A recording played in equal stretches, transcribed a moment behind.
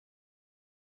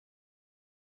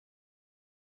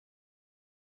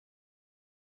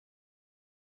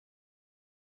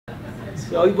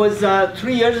So it was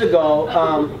 3 years ago,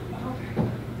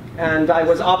 and I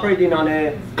was operating on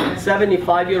a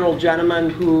 75-year-old gentleman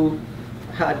who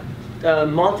had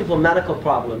multiple medical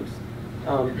problems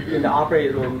in the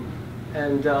operating room.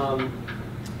 And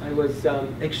I was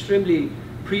extremely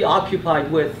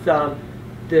preoccupied with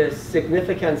the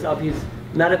significance of his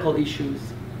medical issues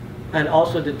and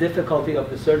also the difficulty of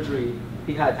the surgery.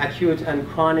 He had acute and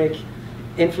chronic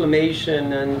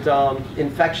inflammation and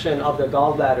infection of the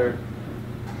gallbladder.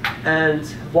 And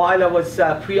while I was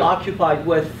preoccupied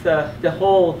with the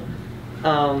whole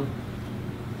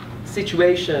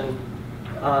situation,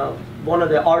 one of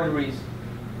the arteries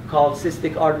called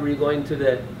cystic artery going to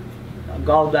the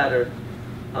gallbladder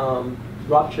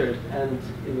ruptured, and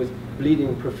it was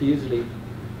bleeding profusely.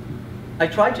 I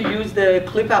tried to use the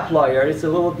clip applier. It's a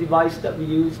little device that we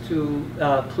use to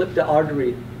clip the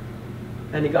artery,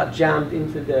 and it got jammed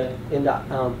into in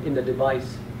the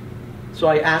device. So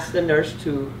I asked the nurse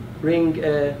to bring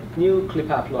a new clip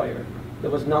applier. There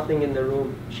was nothing in the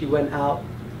room. She went out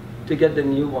to get the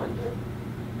new one.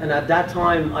 And at that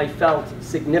time, I felt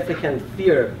significant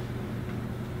fear.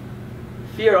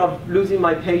 Fear of losing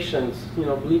my patient,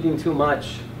 bleeding too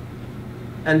much.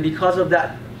 And because of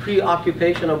that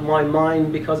preoccupation of my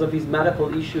mind, because of his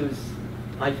medical issues,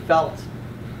 I felt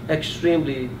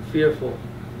extremely fearful.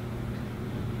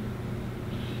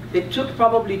 It took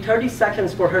probably 30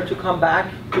 seconds for her to come back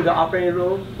to the operating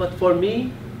room, but for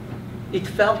me, it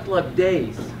felt like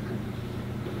days.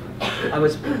 I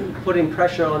was putting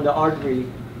pressure on the artery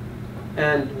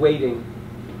and waiting.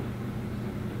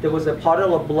 There was a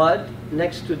puddle of blood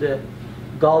next to the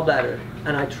gallbladder,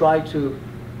 and I tried to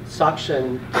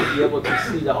suction to be able to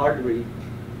see the artery,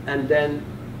 and then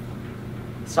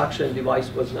suction device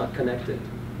was not connected.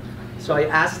 So I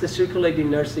asked the circulating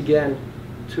nurse again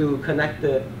to connect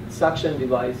the suction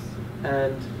device,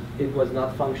 and it was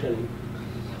not functioning.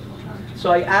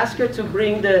 So I asked her to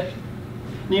bring the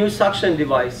new suction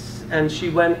device, and she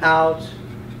went out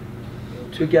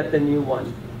to get the new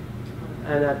one.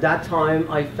 And at that time,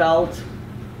 I felt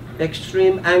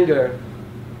extreme anger,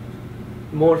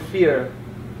 more fear,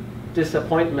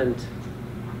 disappointment.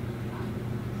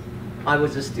 I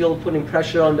was still putting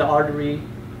pressure on the artery,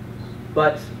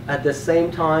 but at the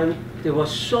same time, there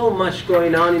was so much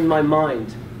going on in my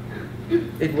mind.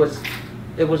 It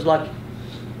was like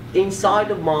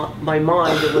inside of my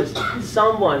mind, there was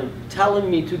someone telling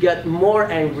me to get more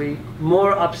angry,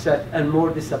 more upset, and more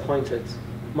disappointed.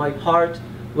 My heart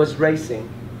was racing.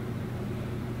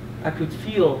 I could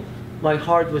feel my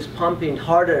heart was pumping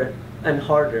harder and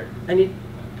harder. And it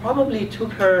probably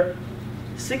took her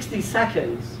 60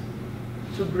 seconds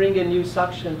to bring a new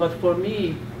suction, but for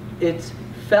me, it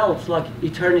felt like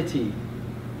eternity.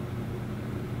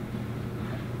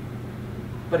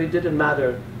 But it didn't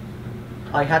matter.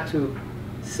 I had to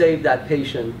save that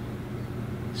patient.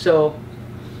 So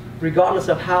regardless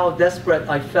of how desperate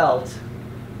I felt,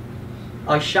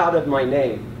 I shouted my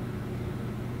name.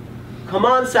 Come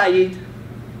on, Saeed.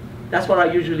 That's what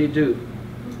I usually do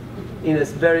in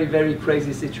this very, very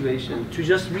crazy situation, to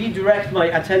just redirect my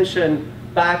attention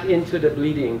back into the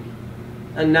bleeding.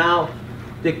 And now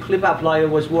the clip applier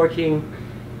was working,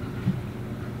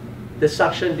 the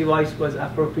suction device was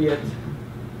appropriate,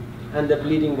 and the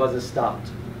bleeding was stopped.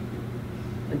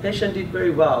 And the patient did very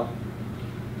well.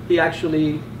 He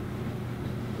actually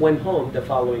went home the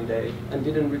following day and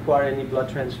didn't require any blood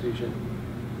transfusion.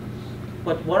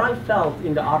 But what I felt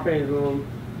in the operating room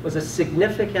was a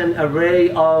significant array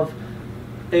of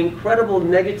incredible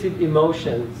negative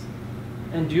emotions.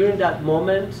 And during that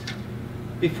moment,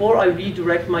 before I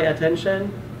redirect my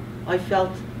attention, I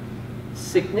felt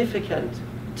significant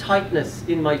tightness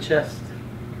in my chest.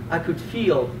 I could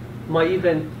feel my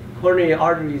even coronary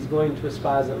arteries going to a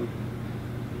spasm.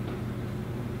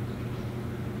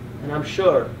 And I'm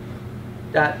sure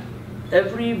that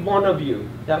every one of you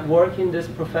that work in this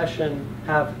profession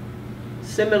have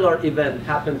similar event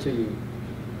happen to you.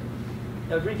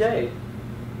 Every day.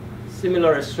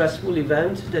 Similar stressful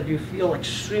event that you feel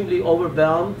extremely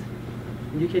overwhelmed.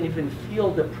 You can even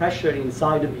feel the pressure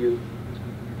inside of you.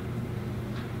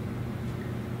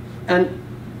 And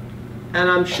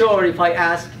I'm sure if I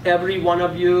ask every one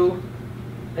of you,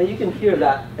 and you can hear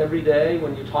that every day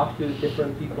when you talk to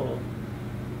different people,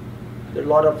 there are a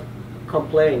lot of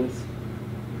complaints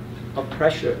of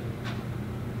pressure.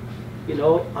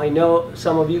 I know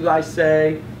some of you guys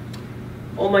say,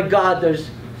 oh my God, there's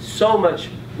so much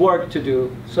work to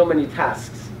do, so many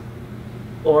tasks,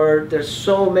 or there's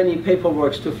so many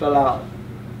paperwork to fill out.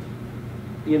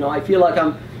 I feel like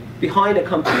I'm behind a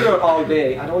computer all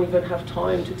day. I don't even have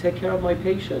time to take care of my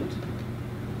patient.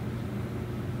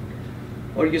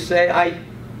 Or you say, I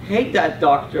hate that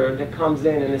doctor that comes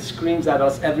in and screams at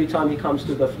us every time he comes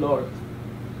to the floor.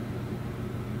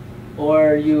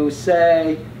 Or you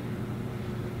say,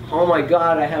 oh my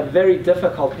God, I have very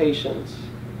difficult patients.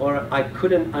 Or I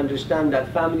couldn't understand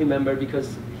that family member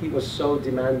because he was so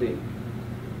demanding.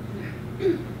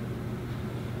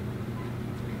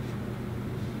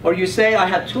 Or you say, I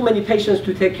have too many patients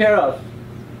to take care of.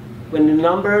 When the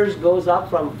numbers goes up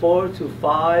from 4 to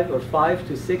 5 or 5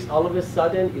 to 6, all of a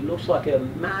sudden it looks like a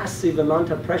massive amount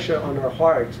of pressure on our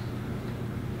heart.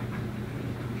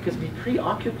 Because we're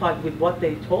preoccupied with what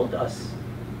they told us,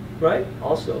 right?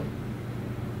 Also.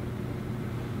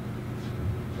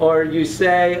 Or you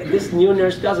say, this new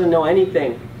nurse doesn't know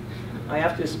anything. I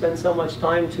have to spend so much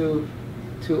time to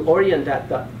orient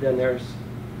the nurse.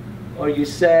 Or you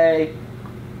say,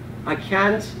 I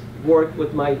can't work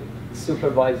with my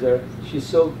supervisor. She's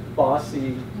so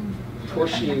bossy,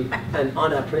 pushy, and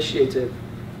unappreciative.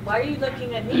 Why are you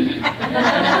looking at me?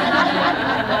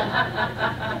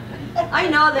 I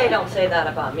know they don't say that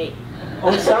about me.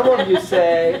 Or some of you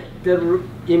say, the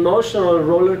emotional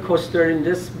roller coaster in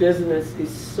this business is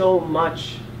so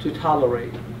much to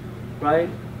tolerate, right?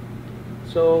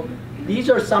 So these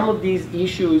are some of these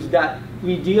issues that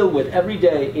we deal with every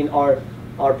day in our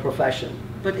profession.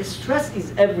 But stress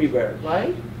is everywhere,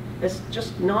 right? It's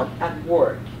just not at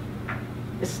work.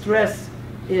 Stress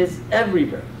is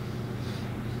everywhere.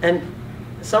 And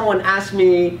someone asked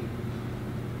me,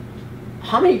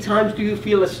 how many times do you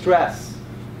feel stress?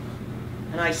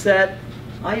 And I said,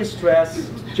 I stress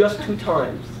just 2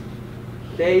 times,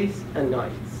 days and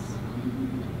nights.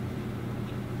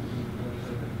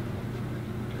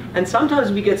 And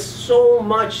sometimes we get so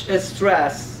much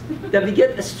stress that we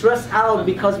get stressed out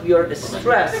because we are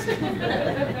stressed.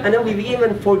 And then we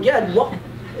even forget what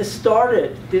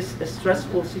started this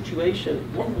stressful situation.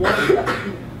 What was that?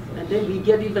 And then we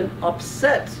get even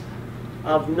upset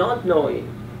of not knowing.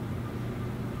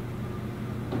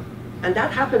 And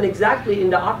that happened exactly in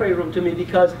the operating room to me,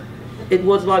 because it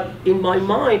was like in my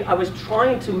mind I was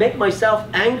trying to make myself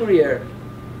angrier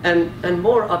and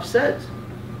more upset.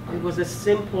 It was a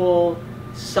simple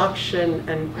suction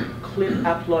and clip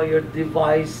applier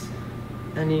device,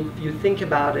 and if you think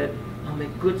about it, I'm a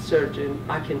good surgeon,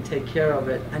 I can take care of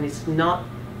it, and it's not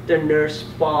the nurse's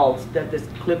fault that this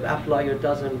clip applier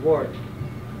doesn't work.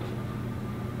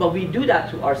 But we do that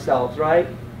to ourselves, right?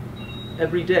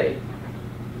 Every day.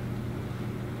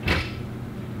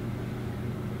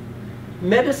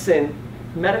 Medicine,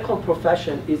 medical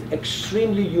profession is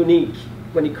extremely unique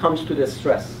when it comes to the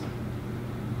stress.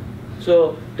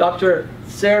 So Dr.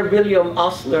 Sir William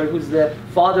Osler, who's the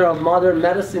father of modern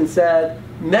medicine, said,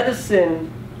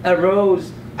 medicine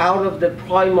arose out of the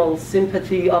primal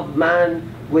sympathy of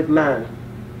man with man,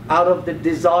 out of the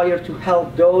desire to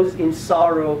help those in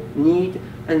sorrow, need,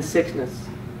 and sickness.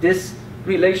 This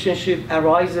relationship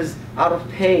arises out of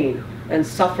pain and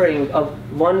suffering of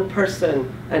one person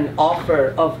and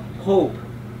offer of hope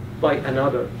by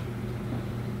another.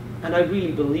 And I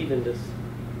really believe in this.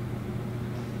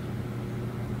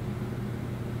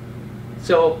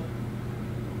 So,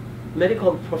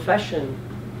 medical profession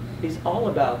is all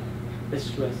about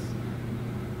stress.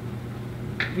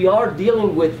 We are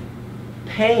dealing with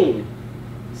pain,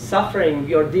 suffering,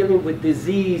 we are dealing with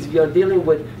disease, we are dealing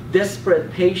with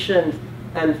desperate patients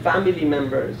and family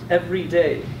members every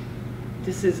day.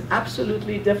 This is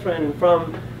absolutely different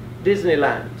from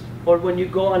Disneyland, or when you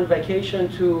go on vacation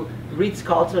to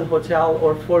Ritz-Carlton Hotel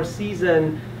or Four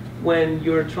Seasons when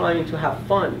you're trying to have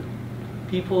fun.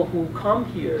 People who come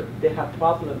here, they have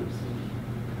problems,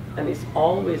 and it's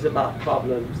always about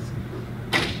problems.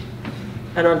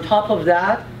 And on top of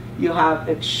that, you have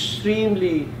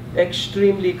extremely,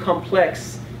 extremely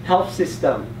complex health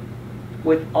system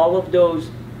with all of those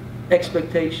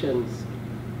expectations,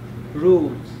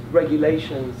 rules,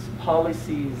 regulations,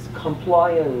 policies,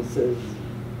 compliances,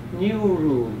 new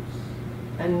rules,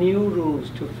 and new rules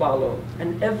to follow.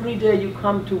 And every day you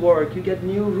come to work, you get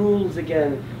new rules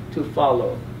again to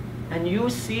follow. And you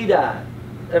see that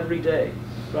every day,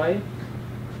 right?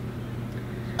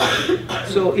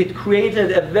 So it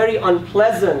created a very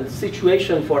unpleasant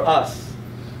situation for us.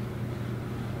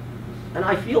 And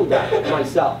I feel that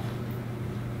myself.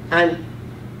 And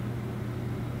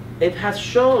it has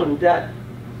shown that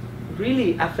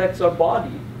really affects our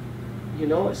body. You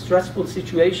know, a stressful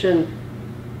situation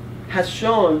has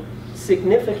shown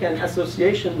significant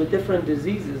association with different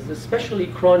diseases, especially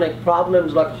chronic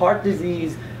problems like heart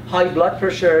disease, high blood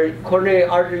pressure, coronary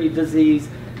artery disease,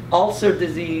 ulcer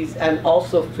disease, and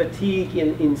also fatigue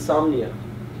and insomnia.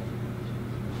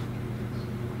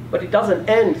 But it doesn't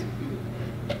end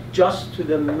just to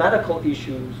the medical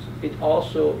issues, it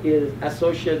also is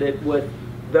associated with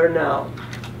burnout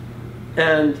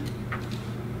and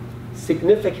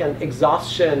significant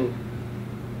exhaustion,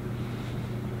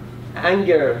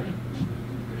 anger,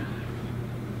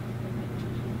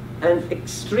 and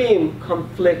extreme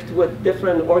conflict with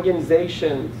different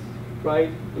organizations, right?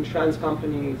 Insurance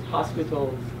companies,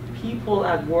 hospitals, people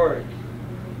at work.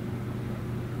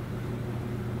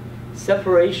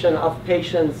 Separation of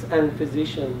patients and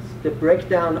physicians, the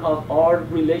breakdown of our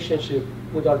relationship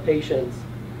with our patients.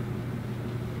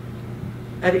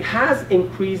 And it has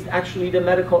increased actually the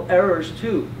medical errors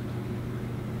too.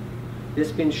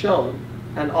 It's been shown.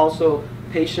 And also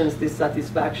patients'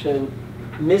 dissatisfaction,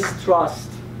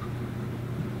 mistrust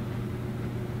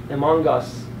among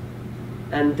us.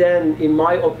 And then, in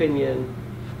my opinion,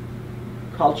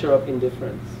 culture of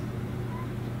indifference.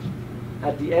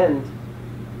 At the end,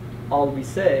 all we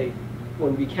say,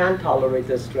 when we can't tolerate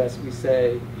the stress, we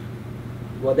say,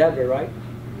 whatever, right?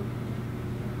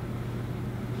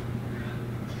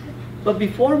 But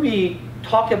before we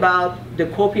talk about the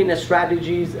coping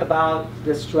strategies about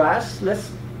the stress,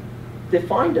 let's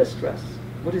define the stress.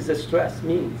 What does the stress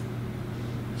mean?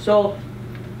 So,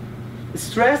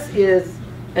 stress is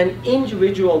an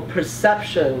individual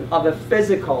perception of a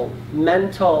physical,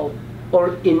 mental,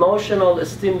 or emotional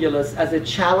stimulus as a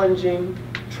challenging,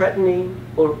 threatening,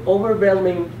 or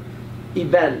overwhelming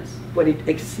event when it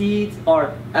exceeds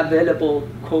our available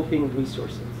coping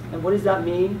resources. And what does that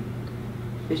mean?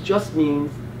 It just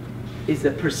means it's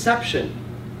a perception.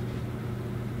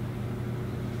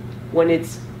 When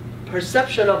it's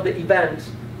perception of the event,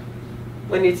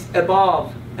 when it's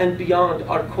above and beyond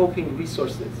our coping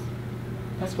resources.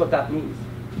 That's what that means.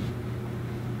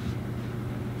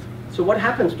 So what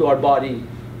happens to our body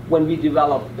when we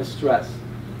develop a stress?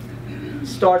 It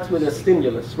starts with a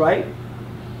stimulus, right?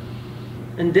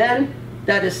 And then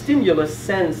that stimulus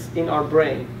sends in our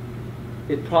brain.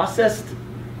 It processed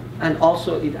and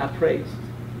also it appraised.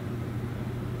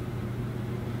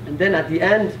 And then at the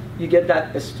end, you get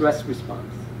that stress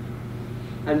response.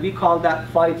 And we call that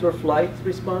fight or flight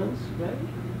response, right?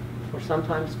 Or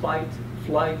sometimes fight,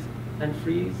 flight, and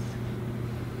freeze.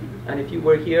 And if you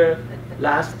were here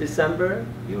last December,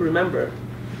 you remember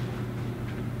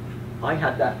I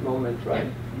had that moment,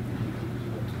 right?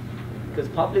 Because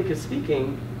public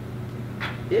speaking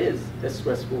is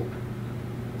stressful.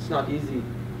 It's not easy.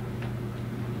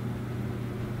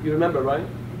 You remember, right?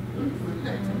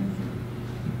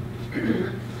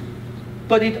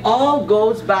 But it all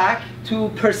goes back to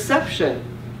perception.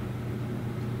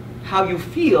 How you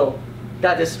feel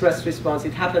that stress response,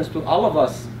 it happens to all of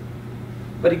us.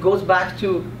 But it goes back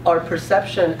to our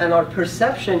perception, and our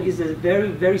perception is a very,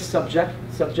 very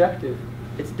subjective.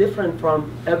 It's different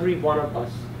from every one of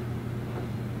us.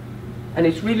 And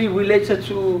it's really related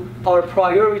to our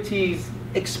priorities,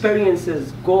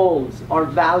 experiences, goals, our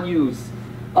values,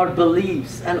 our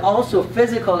beliefs, and also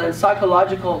physical and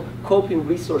psychological coping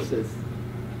resources.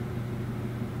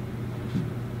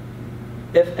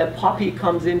 If a puppy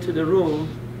comes into the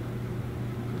room,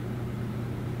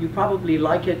 you probably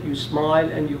like it, you smile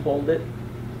and you hold it,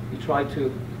 you try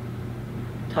to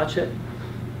touch it,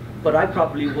 but I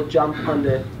probably will jump on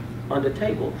the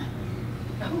table,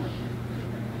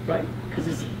 right? Because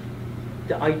it's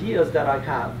the ideas that I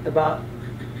have about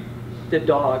the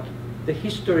dog, the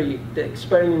history, the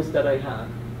experience that I have,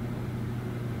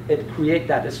 it creates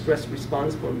that stress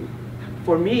response for me.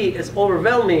 For me, it's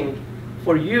overwhelming.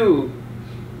 For you,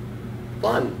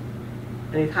 fun.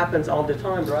 And it happens all the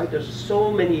time, right? There's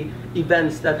so many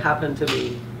events that happen to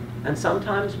me. And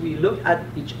sometimes we look at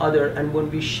each other, and when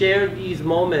we share these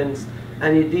moments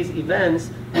and these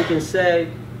events, we can say,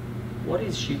 what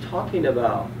is she talking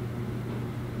about?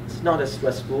 It's not as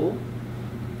stressful.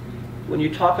 When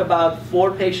you talk about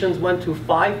 4 patients went to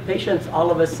 5 patients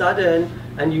all of a sudden,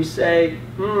 and you say,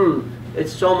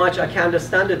 it's so much I can't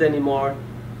stand it anymore.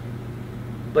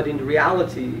 But in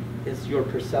reality, it's your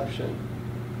perception.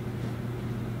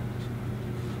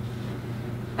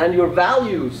 And your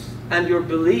values and your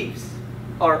beliefs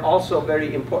are also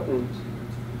very important.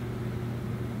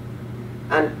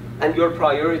 And your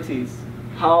priorities,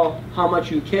 how much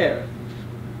you care.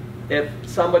 If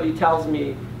somebody tells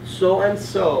me,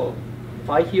 so-and-so, if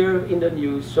I hear in the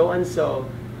news, so-and-so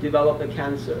developed a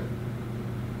cancer,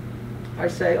 I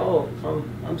say, oh,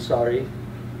 I'm sorry.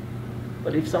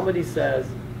 But if somebody says,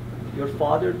 your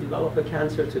father developed a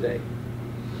cancer today,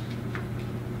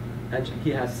 and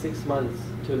he has 6 months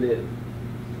to live,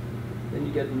 then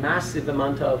you get massive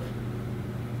amount of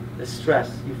the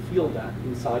stress. You feel that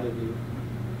inside of you.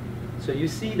 So you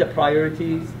see the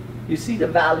priorities You see the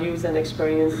values and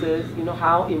experiences, you know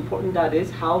how important that is,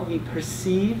 how we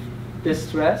perceive the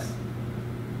stress.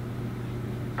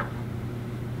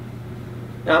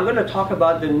 Now I'm going to talk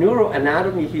about the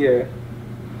neuroanatomy here,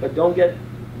 but don't get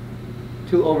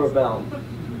too overwhelmed.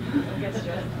 Don't get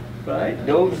stressed. Right?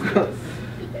 Don't.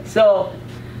 So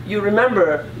you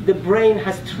remember the brain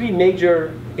has three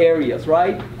major areas,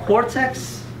 right?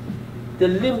 Cortex, the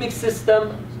limbic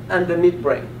system, and the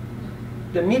midbrain.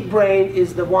 The midbrain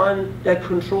is the one that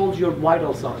controls your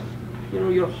vital signs, you know,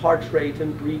 your heart rate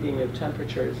and breathing and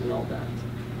temperatures and all that.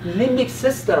 Limbic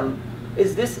system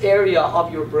is this area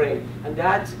of your brain, and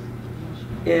that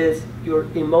is your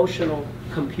emotional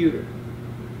computer,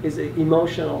 is an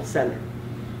emotional center.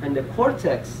 And the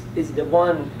cortex is the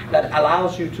one that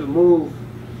allows you to move,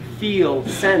 feel,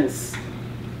 sense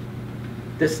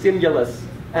the stimulus,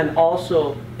 and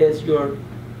also is your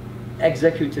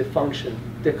executive function,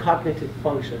 the cognitive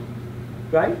function,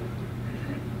 right?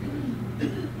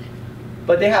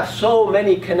 But they have so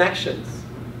many connections.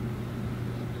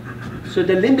 So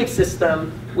the limbic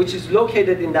system, which is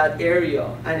located in that area,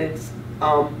 and it's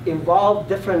involved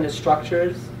different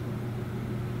structures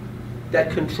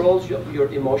that controls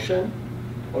your emotion,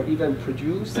 or even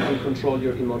produce and control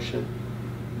your emotion.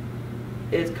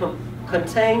 It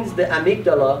contains the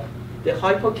amygdala, the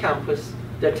hippocampus,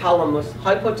 the thalamus,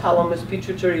 hypothalamus,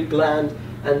 pituitary gland,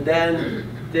 and then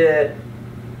the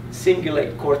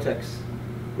cingulate cortex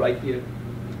right here.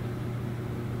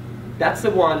 That's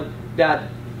the one that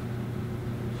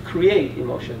create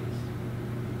emotions.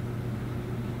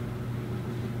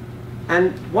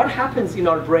 And what happens in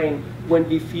our brain when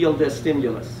we feel the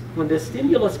stimulus? When the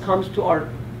stimulus comes to our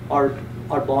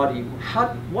body,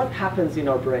 what happens in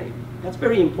our brain? That's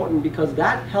very important because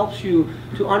that helps you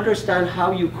to understand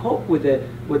how you cope with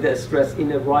the stress in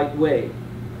the right way.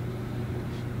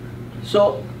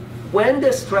 So when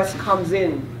the stress comes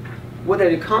in, whether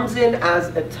it comes in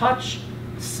as a touch,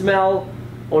 smell,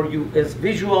 or as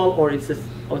visual, or it's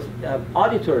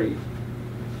auditory,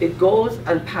 it goes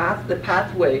and the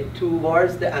pathway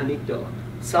towards the amygdala.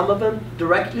 Some of them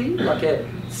directly, like a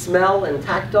smell and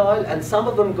tactile, and some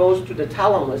of them goes to the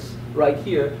thalamus right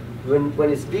here when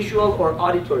it's visual or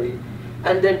auditory.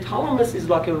 And then thalamus is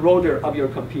like a rotor of your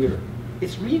computer.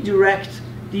 It's redirect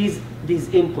these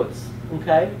inputs,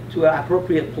 okay, to an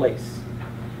appropriate place.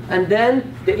 And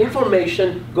then the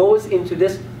information goes into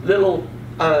this little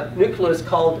nucleus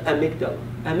called amygdala.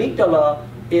 Amygdala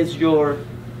is your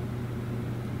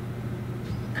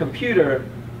computer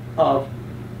of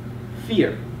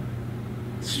fear,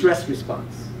 stress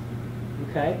response,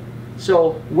 okay?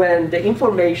 So when the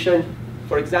information,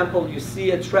 for example, you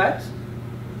see a threat,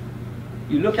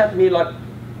 you look at me like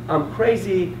I'm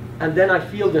crazy, and then I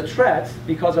feel the threat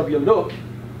because of your look,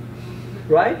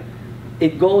 right?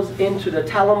 It goes into the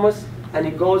thalamus, and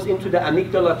it goes into the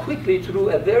amygdala quickly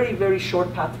through a very, very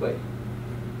short pathway.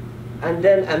 And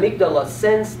then amygdala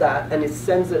sends that, and it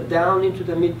sends it down into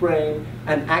the midbrain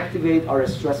and activate our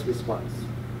stress response.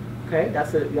 Okay,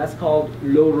 that's called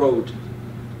low road,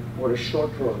 or a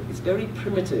short road. It's very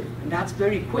primitive, and that's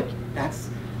very quick. That's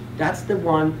the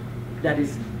one that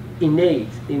is innate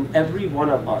in every one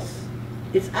of us.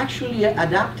 It's actually an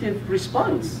adaptive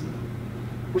response.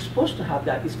 We're supposed to have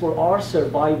that. It's for our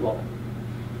survival.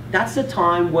 That's the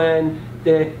time when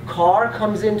the car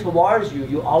comes in towards you,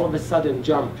 you all of a sudden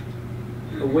jump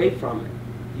away from it.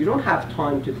 You don't have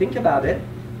time to think about it.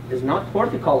 It's not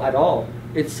cortical at all.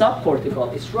 It's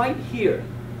subcortical. It's right here.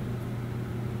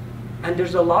 And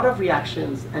there's a lot of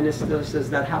reactions and anesthesis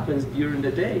that happens during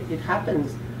the day. It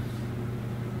happens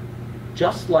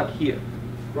just like here,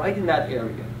 right in that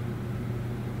area.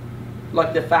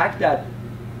 Like the fact that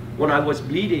when I was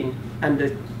bleeding and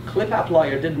the clip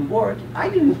applier didn't work, I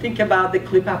didn't think about the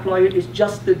clip applier is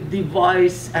just the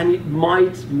device and it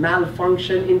might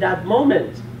malfunction in that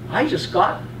moment. I just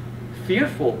got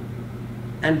fearful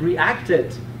and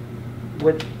reacted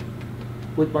with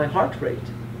my heart rate,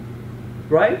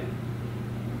 right?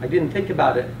 I didn't think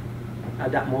about it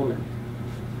at that moment.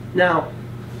 Now,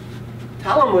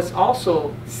 thalamus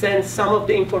also sends some of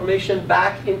the information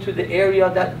back into the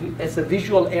area that is a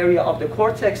visual area of the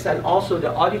cortex and also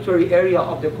the auditory area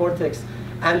of the cortex,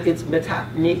 and it's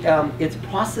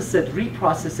process it,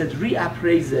 reprocess it,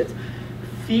 reappraise it,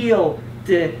 feel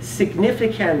the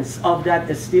significance of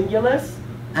that stimulus,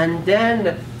 and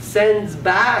then sends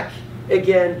back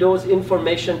again those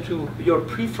information to your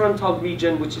prefrontal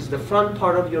region, which is the front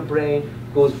part of your brain,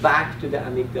 goes back to the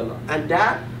amygdala. And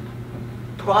that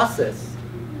process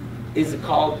is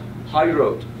called high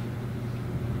road.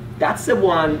 That's the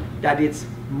one that is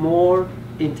more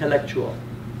intellectual.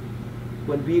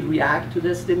 When we react to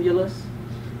the stimulus,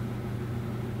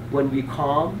 when we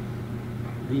calm,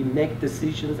 we make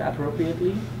decisions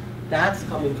appropriately. That's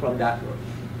coming from that road.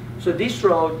 So this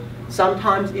road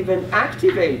sometimes even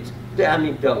activates the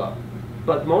amygdala,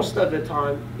 but most of the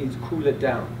time it cools it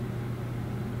down.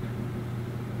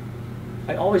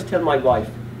 I always tell my wife,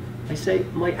 I say,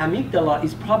 my amygdala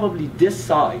is probably this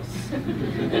size.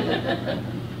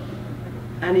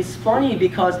 And it's funny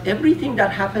because everything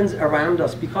that happens around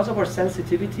us, because of our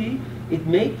sensitivity, it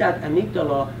makes that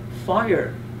amygdala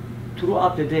fire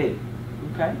throughout the day,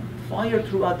 okay? Fire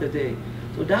throughout the day.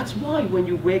 So that's why when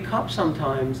you wake up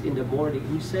sometimes in the morning,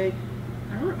 you say,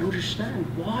 I don't understand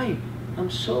why I'm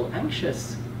so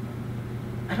anxious.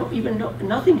 I don't even know,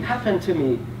 nothing happened to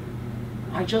me.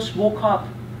 I just woke up,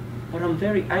 but I'm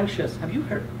very anxious. Have you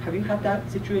had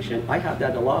that situation? I have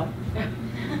that a lot.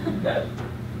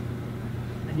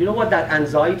 And you know what that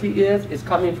anxiety is? It's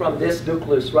coming from this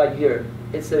nucleus right here.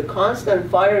 It's a constant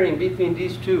firing between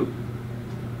these two.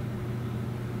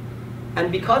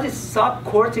 And because it's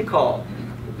subcortical,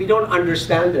 we don't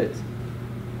understand it.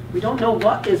 We don't know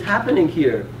what is happening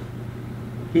here.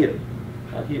 Here,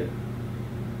 not here.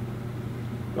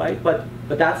 Right? But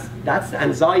that's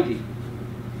anxiety.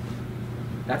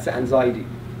 That's anxiety.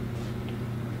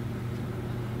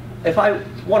 If I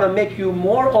want to make you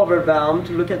more overwhelmed,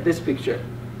 look at this picture.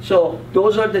 So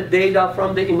those are the data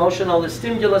from the emotional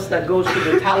stimulus that goes to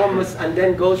the thalamus and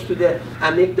then goes to the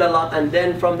amygdala, and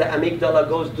then from the amygdala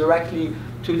goes directly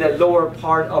to the lower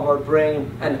part of our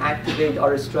brain and activate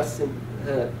our stress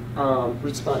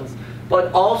response.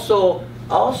 But also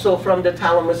from the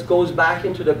thalamus goes back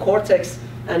into the cortex,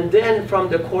 and then from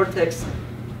the cortex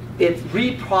it's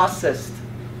reprocessed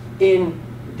in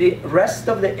the rest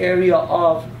of the area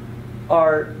of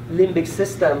our limbic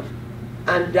system.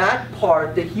 And that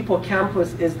part, the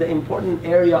hippocampus, is the important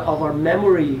area of our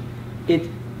memory. It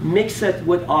mixes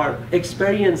with our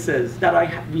experiences that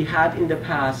we had in the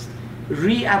past,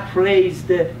 reappraise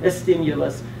the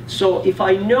stimulus. So if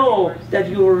I know that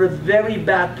you're a very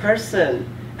bad person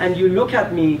and you look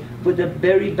at me with a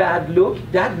very bad look,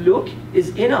 that look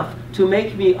is enough to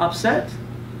make me upset,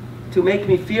 to make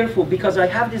me fearful, because I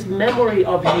have this memory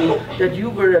of you that you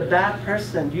were a bad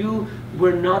person, you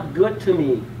were not good to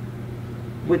me.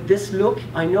 With this look,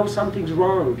 I know something's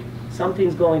wrong,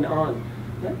 something's going on.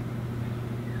 Yeah?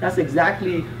 That's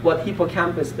exactly what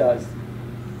hippocampus does.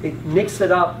 It mixes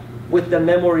it up with the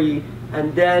memory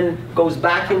and then goes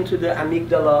back into the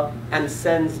amygdala and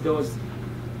sends those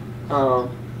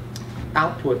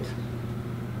output.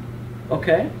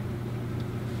 Okay?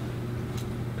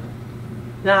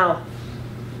 Now,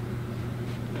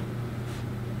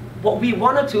 what we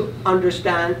wanted to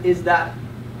understand is that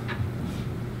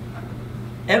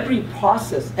every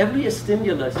process, every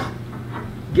stimulus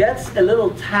gets a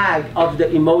little tag of the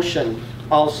emotion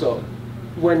also.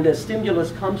 When the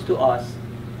stimulus comes to us,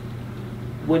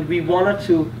 when we wanted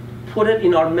to put it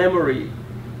in our memory,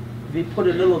 we put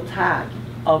a little tag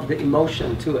of the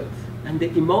emotion to it. And the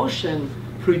emotion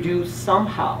produced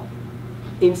somehow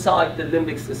inside the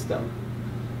limbic system.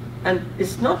 And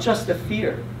it's not just the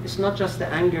fear, it's not just the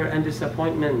anger and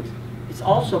disappointment. It's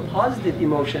also positive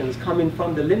emotions coming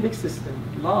from the limbic system,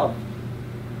 love.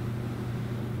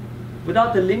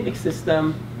 Without the limbic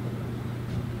system,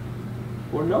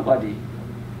 we're nobody,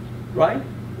 right?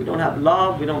 We don't have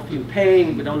love, we don't feel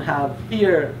pain, we don't have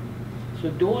fear. So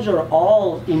those are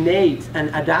all innate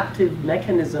and adaptive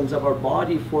mechanisms of our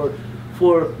body for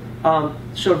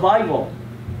survival,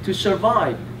 to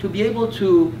survive, to be able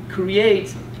to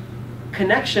create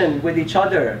connection with each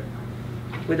other,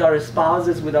 with our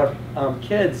spouses, with our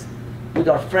kids, with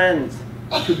our friends,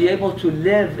 to be able to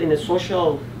live in a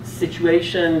social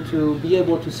situation, to be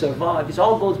able to survive. This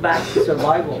all goes back to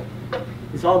survival.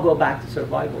 This all goes back to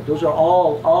survival. Those are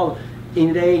all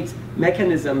innate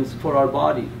mechanisms for our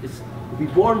body. We're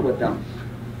born with them.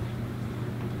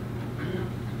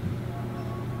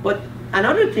 But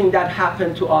another thing that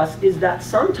happened to us is that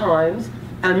sometimes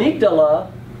amygdala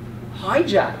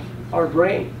hijack our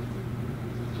brain.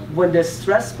 When the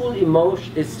stressful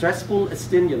emotion, stressful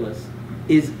stimulus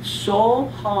is so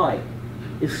high,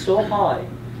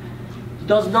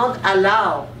 does not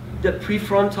allow the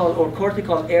prefrontal or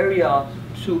cortical area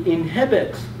to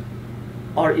inhibit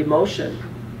our emotion.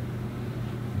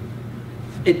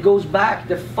 It goes back,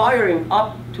 the firing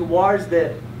up towards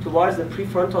the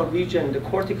prefrontal region, the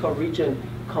cortical region,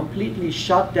 completely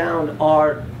shut down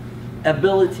our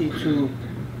ability to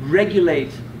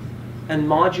regulate and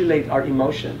modulate our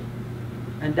emotion.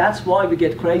 And that's why we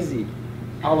get crazy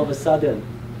all of a sudden.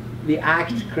 We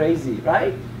act crazy,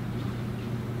 right?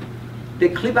 The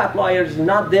clip applier is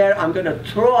not there, I'm going to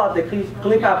throw out the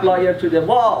clip applier to the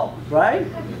wall, right?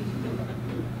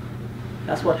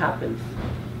 That's what happens.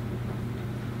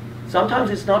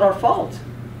 Sometimes it's not our fault.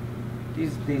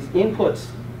 These inputs,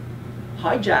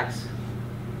 hijacks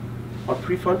our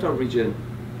prefrontal region.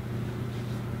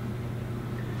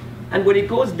 And when it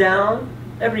goes down,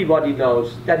 everybody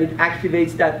knows that it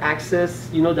activates that axis,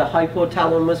 you know, the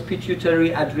hypothalamus,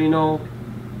 pituitary, adrenal.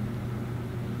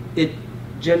 It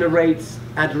generates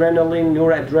adrenaline,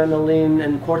 noradrenaline,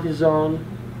 and cortisol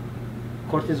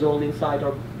inside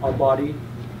our body.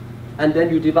 And then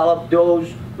you develop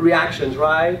those reactions,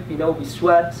 right? You know, we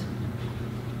sweat,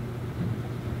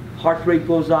 heart rate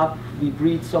goes up, we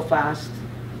breathe so fast.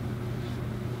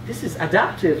 This is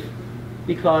adaptive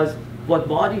because what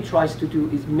body tries to do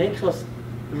is makes us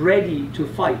ready to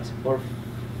fight or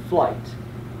flight,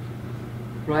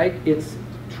 right? It's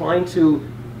trying to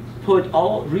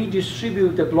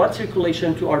redistribute the blood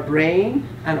circulation to our brain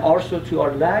and also to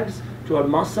our legs, to our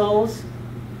muscles,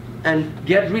 and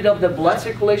get rid of the blood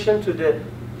circulation to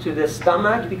the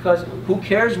stomach, because who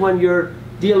cares when you're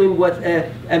dealing with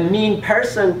a mean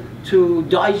person to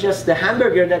digest the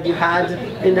hamburger that you had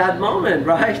in that moment,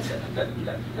 right?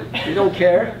 You don't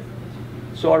care.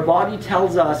 So our body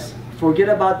tells us, forget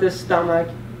about the stomach,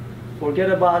 forget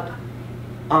about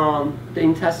the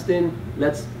intestine,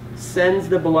 let's send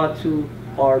the blood to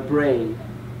our brain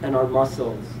and our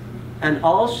muscles. And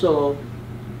also,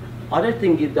 other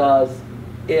thing it does,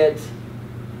 it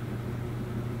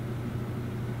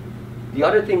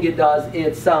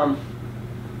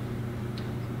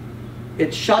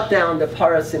shut down the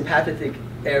parasympathetic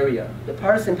area. The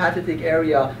parasympathetic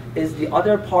area is the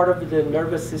other part of the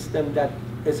nervous system that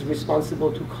is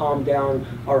responsible to calm down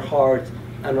our heart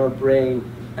and our brain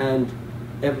and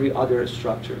every other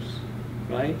structures,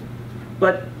 right?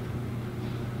 But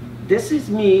this is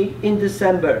me in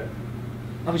December.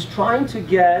 I was trying to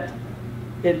get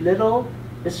a little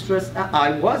stressed out.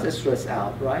 I was stressed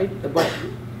out, right? But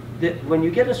when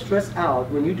you get stressed out,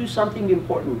 when you do something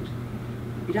important,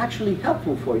 it's actually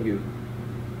helpful for you.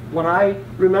 When I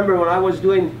remember when I was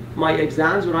doing my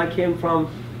exams, when I came from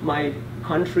my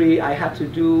country, I had to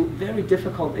do very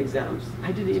difficult exams.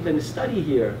 I didn't even study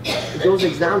here. Those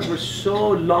exams were so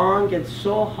long and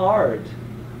so hard.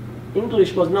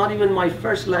 English was not even my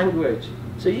first language.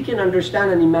 So you can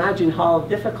understand and imagine how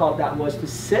difficult that was to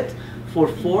sit for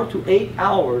 4 to 8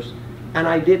 hours. And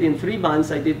I did, in 3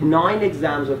 months, I did 9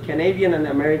 exams of Canadian and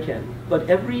American. But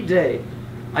every day,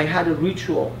 I had a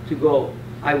ritual to go.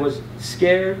 I was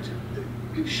scared,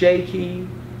 shaky,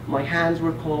 my hands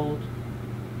were cold.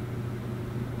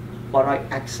 But I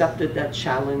accepted that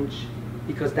challenge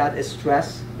because that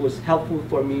stress was helpful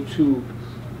for me to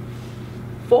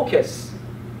focus,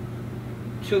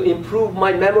 to improve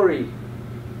my memory,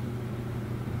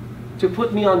 to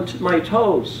put me on my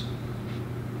toes.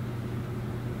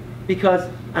 Because,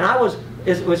 and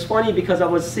it was funny because I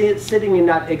was sitting in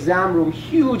that exam room,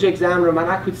 huge exam room, and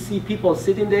I could see people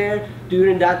sitting there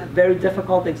during that very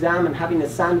difficult exam and having a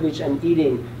sandwich and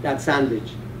eating that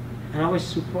sandwich. And I was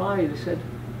surprised. I said,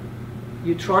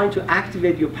 you're trying to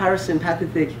activate your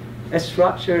parasympathetic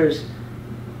structures.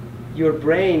 Your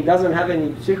brain doesn't have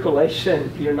any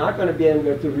circulation. You're not going to be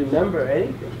able to remember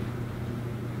anything.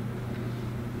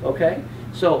 Okay?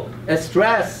 So,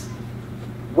 stress,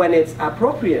 when it's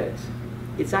appropriate,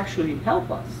 it's actually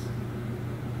help us.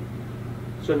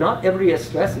 So not every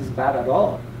stress is bad at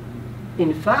all.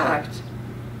 In fact,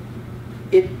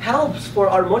 it helps for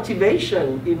our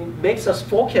motivation. It makes us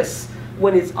focus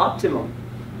when it's optimum.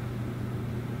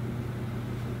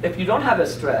 If you don't have a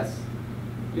stress,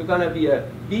 you're going to be a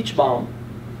beach bum,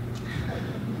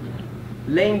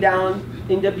 laying down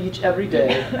in the beach every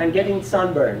day and getting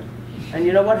sunburned. And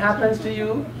you know what happens to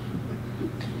you?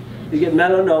 You get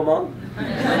melanoma,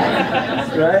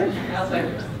 right?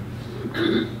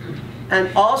 And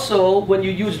also, when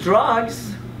you use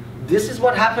drugs, this is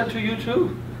what happened to you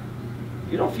too.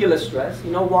 You don't feel a stress.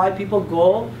 You know why people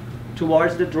go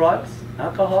towards the drugs,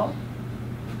 alcohol?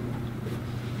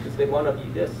 Because they want to be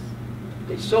this.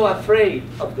 They're so afraid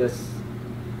of this.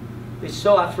 They're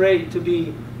so afraid to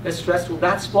be stressful.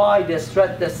 That's why the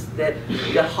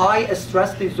high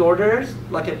stress disorders,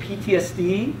 like a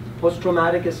PTSD,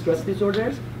 post-traumatic stress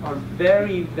disorders, are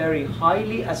very, very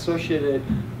highly associated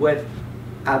with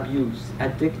abuse,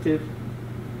 addictive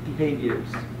behaviors.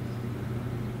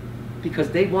 Because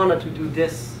they wanted to do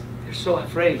this. They're so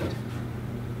afraid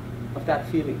of that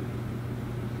feeling.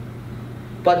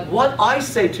 But what I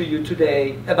say to you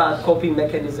today about coping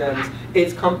mechanisms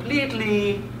is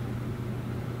completely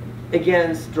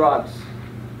against drugs.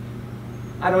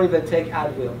 I don't even take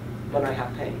Advil when I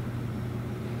have pain.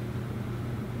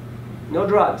 No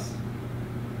drugs.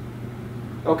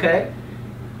 Okay?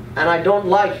 and I don't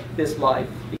like this life,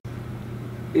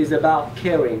 is about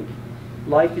caring.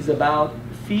 Life is about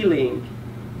feeling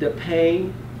the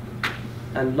pain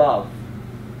and love.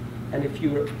 And if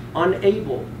you're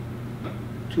unable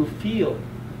to feel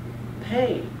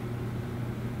pain,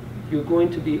 you're going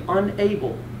to be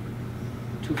unable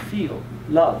to feel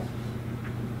love,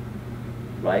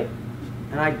 right?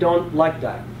 And I don't like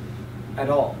that at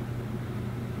all.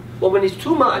 But when it's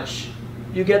too much,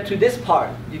 you get to this part.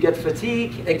 You get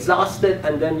fatigued, exhausted,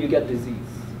 and then you get disease,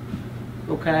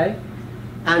 okay?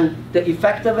 And the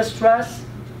effect of a stress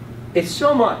is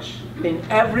so much in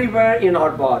everywhere in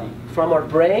our body, from our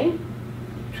brain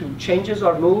to changes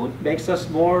our mood, makes us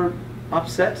more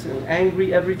upset and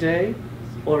angry every day,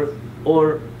 or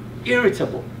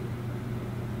irritable.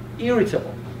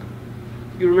 Irritable.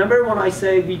 You remember when I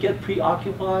say we get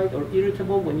preoccupied or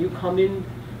irritable when you come in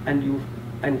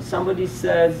and somebody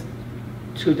says,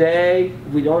 today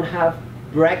we don't have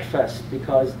breakfast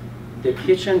because the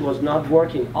kitchen was not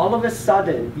working. All of a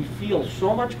sudden we feel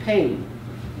so much pain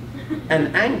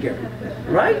and anger,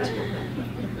 right?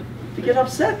 We get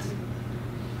upset.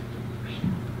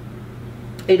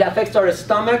 It affects our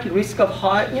stomach, risk of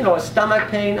high, stomach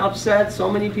pain, upset. So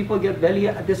many people get belly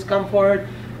discomfort,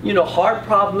 heart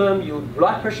problem, your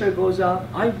blood pressure goes up.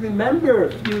 I remember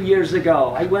a few years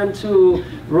ago, I went to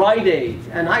Rite Aid,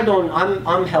 and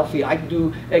I'm healthy. I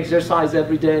do exercise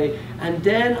every day. And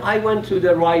then I went to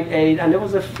the Rite Aid, and there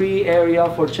was a free area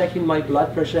for checking my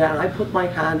blood pressure, and I put my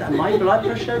hand, and my blood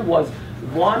pressure was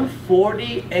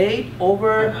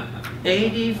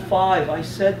 148/85. I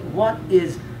said, what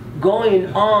is going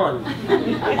on?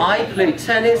 I play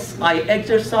tennis, I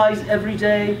exercise every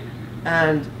day,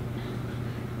 and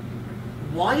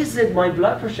why is it my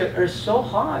blood pressure is so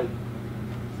high?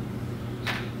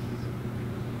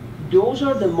 Those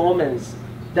are the moments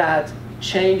that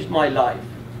changed my life.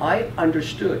 I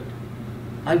understood.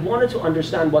 I wanted to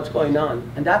understand what's going on,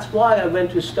 and that's why I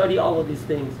went to study all of these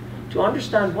things, to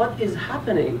understand what is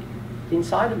happening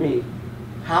inside of me.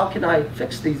 How can I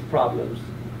fix these problems?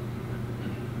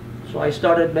 So I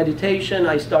started meditation,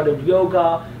 I started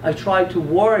yoga, I tried to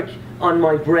work on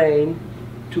my brain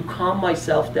to calm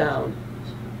myself down,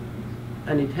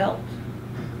 and it helped.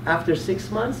 After 6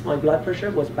 months, my blood pressure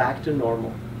was back to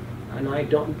normal, and I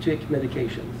don't take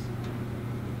medications.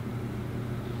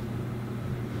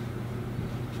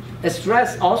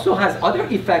 Stress also has other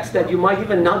effects that you might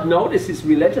even not notice is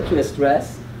related to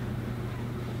stress.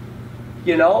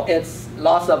 It's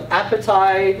loss of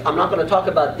appetite. I'm not going to talk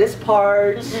about this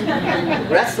part.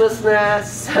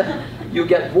 Restlessness. You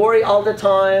get worried all the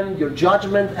time. Your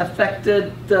judgment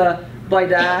affected by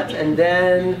that. And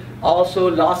then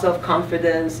also loss of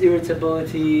confidence,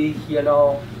 irritability,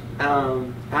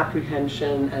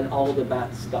 apprehension, and all the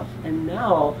bad stuff. And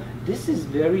now, this is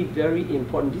very, very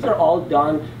important. These are all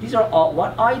done.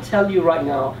 What I tell you right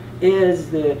now is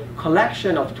the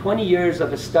collection of 20 years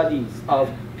of studies of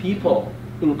people,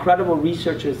 incredible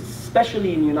researchers,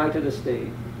 especially in the United States.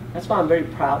 That's why I'm very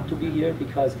proud to be here,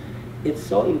 because it's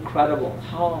so incredible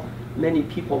how many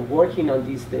people working on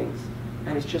these things.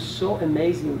 And it's just so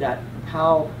amazing that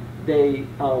how they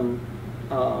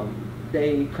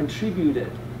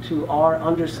contributed to our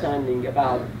understanding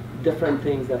about different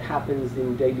things that happens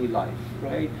in daily life,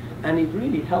 right? And it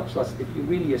really helps us if you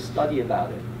really study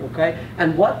about it, okay?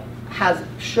 And what has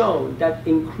shown that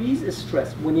increased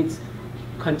stress, when it's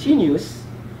continuous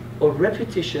or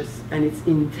repetitious and it's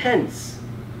intense,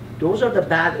 those are the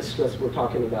bad stress we're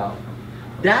talking about.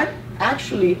 That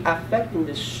actually affecting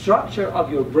the structure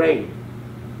of your brain.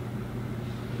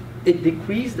 It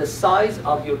decreases the size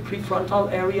of your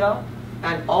prefrontal area,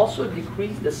 and also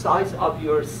decrease the size of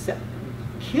your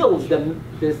kills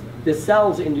the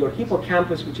cells in your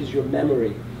hippocampus, which is your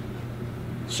memory.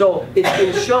 So it's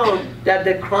been shown that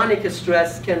the chronic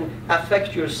stress can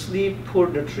affect your sleep, poor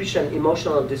nutrition,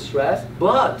 emotional distress,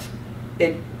 but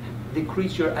it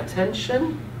decreases your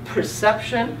attention,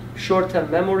 perception, short-term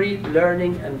memory,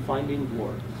 learning, and finding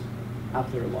words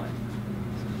after a while.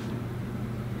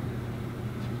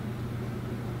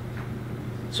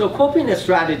 So coping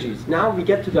strategies. Now we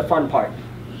get to the fun part,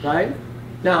 right?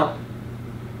 Now,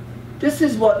 this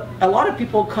is what a lot of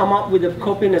people come up with, the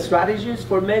coping strategies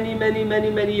for many, many, many,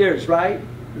 many years, right?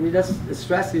 I mean,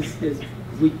 stress is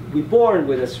we born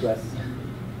with a stress.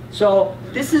 So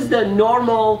this is the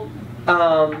normal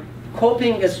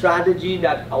coping strategy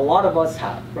that a lot of us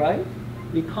have, right?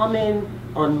 We come in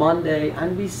on Monday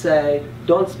and we say,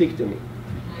 don't speak to me.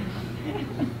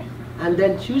 And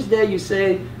then Tuesday you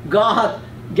say, God,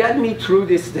 get me through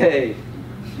this day.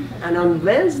 And on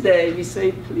Wednesday we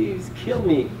say, please kill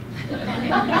me.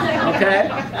 Okay?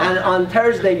 And on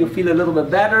Thursday you feel a little bit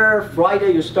better.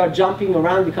 Friday you start jumping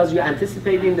around because you're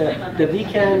anticipating the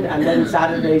weekend, and then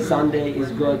Saturday, Sunday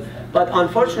is good. But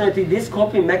unfortunately, this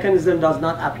coping mechanism does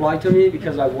not apply to me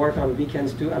because I work on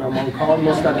weekends too and I'm on call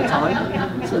most of the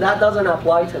time. So that doesn't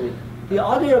apply to me. The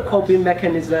other coping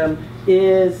mechanism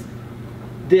is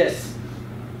this.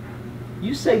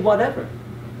 You say whatever.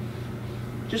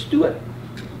 Just do it.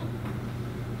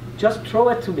 Just throw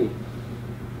it to me.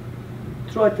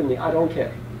 Throw it to me, I don't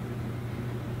care.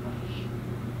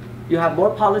 You have more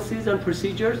policies and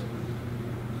procedures?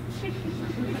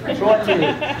 Throw it to me.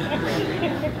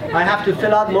 I have to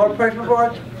fill out more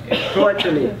paperwork? Throw it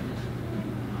to me.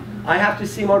 I have to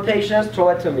see more patients? Throw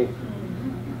it to me.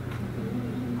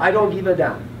 I don't give a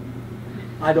damn.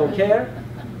 I don't care.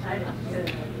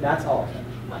 That's all.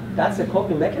 That's the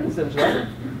coping mechanisms, right?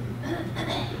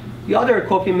 The other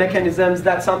coping mechanisms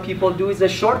that some people do is a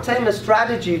short-term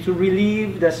strategy to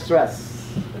relieve the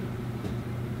stress.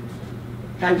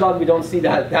 Thank God we don't see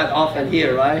that often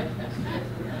here, right?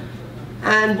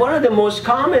 And one of the most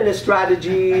common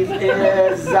strategies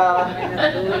is,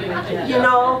 you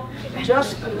know,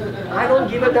 just, I don't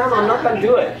give a damn, I'm not going to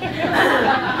do it.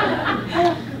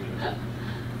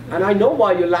 And I know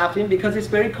why you're laughing, because it's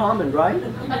very common, right?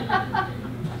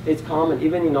 It's common,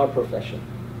 even in our profession.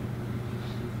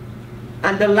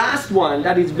 And the last one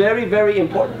that is very, very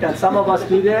important, and some of us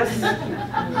do this,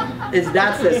 is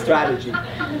that's the strategy.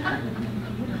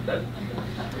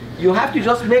 You have to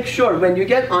just make sure when you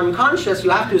get unconscious,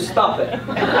 you have to stop it.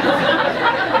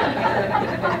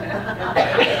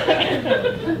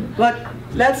 But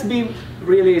let's be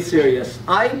really serious.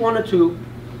 I wanted to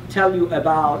tell you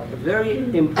about a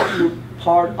very important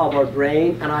part of our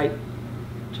brain, and I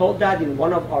told that in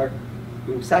one of our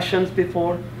sessions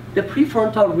before. The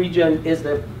prefrontal region is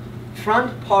the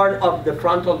front part of the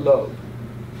frontal lobe.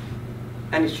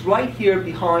 And it's right here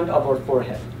behind our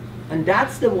forehead. And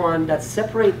that's the one that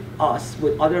separates us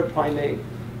with other primate,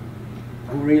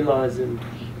 gorillas and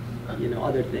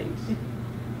other things.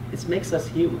 It makes us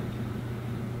human.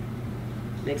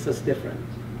 Makes us different.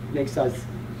 Makes us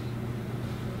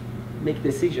make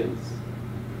decisions,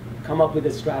 come up with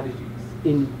the strategies,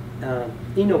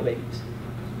 innovate,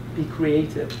 be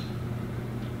creative,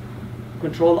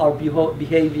 control our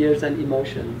behaviors and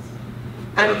emotions.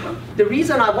 And the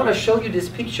reason I want to show you this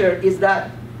picture is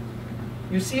that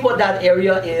you see what that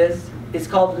area is? It's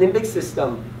called limbic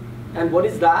system. And what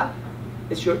is that?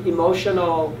 It's your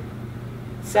emotional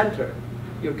center,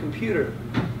 your computer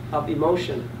of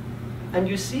emotion. And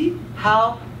you see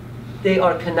how they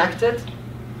are connected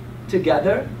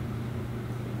together?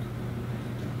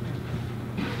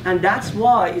 And that's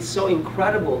why it's so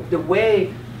incredible. The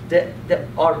way that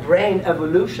our brain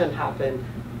evolution happened,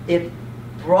 it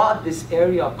brought this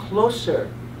area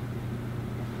closer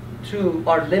to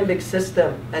our limbic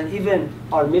system and even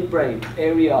our midbrain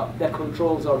area that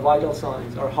controls our vital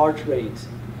signs, our heart rate.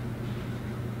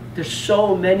 There's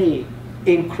so many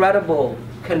incredible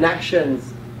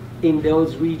connections in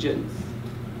those regions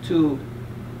to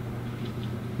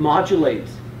modulate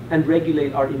and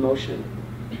regulate our emotion.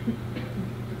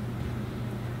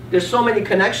 There's so many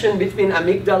connections between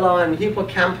amygdala and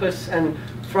hippocampus and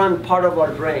front part of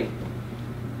our brain.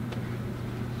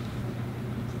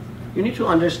 You need to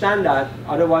understand that,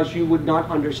 otherwise you would not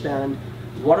understand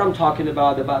what I'm talking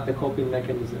about the coping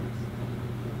mechanisms.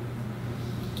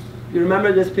 You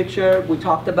remember this picture? We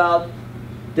talked about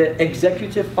the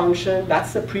executive function.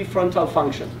 That's the prefrontal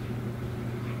function.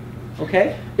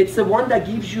 Okay? It's the one that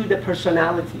gives you the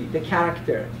personality, the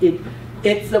character.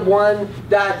 It's the one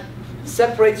that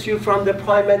separates you from the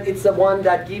primate. It's the one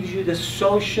that gives you the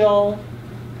social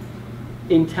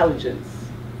intelligence.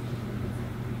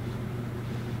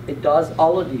 It does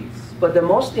all of these. But the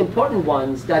most important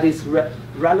ones that is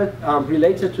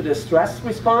related to the stress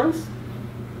response,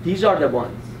 these are the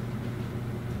ones.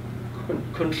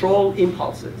 Control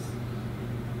impulses.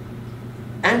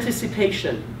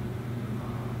 Anticipation.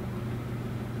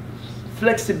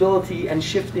 Flexibility and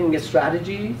shifting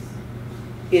strategies.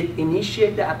 It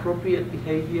initiates the appropriate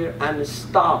behavior and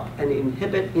stop and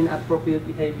inhibit inappropriate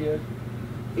behavior.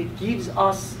 It gives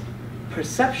us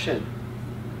perception.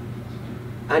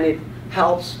 And it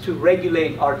helps to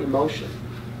regulate our emotion,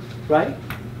 right?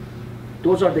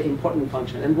 Those are the important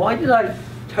functions. And why did I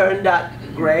turn that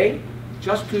gray?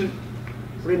 Just to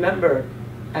remember,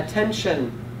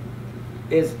 attention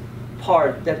is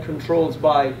part that controls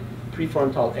by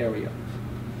prefrontal area,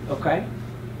 okay?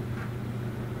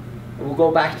 We'll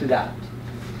go back to that.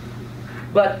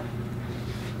 But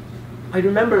I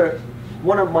remember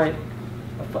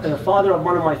the father of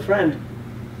one of my friends,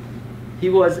 he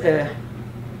was a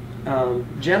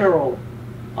general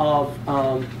of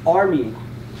army,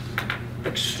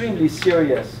 extremely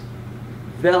serious,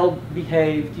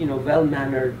 well-behaved,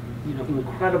 well-mannered,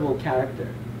 incredible character.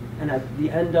 And at the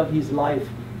end of his life,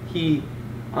 he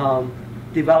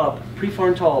developed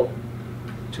prefrontal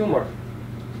tumor.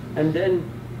 And then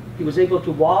he was able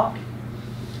to walk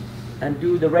and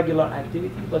do the regular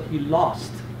activity, but he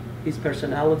lost his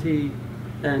personality.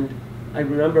 And I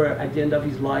remember at the end of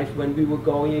his life, when we were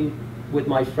going with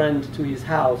my friend to his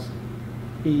house,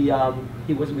 he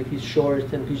was with his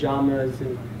shorts and pajamas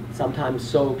and sometimes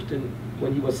soaked, and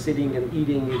when he was sitting and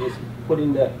eating, he was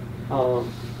putting the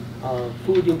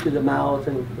food into the mouth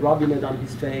and rubbing it on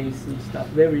his face and stuff.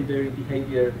 Very, very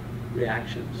behavior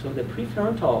reaction. So the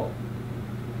prefrontal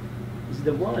is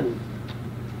the one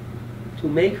to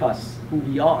make us who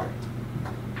we are.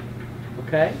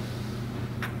 Okay?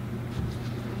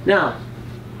 Now,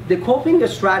 the coping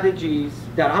strategies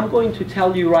that I'm going to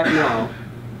tell you right now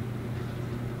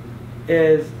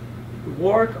is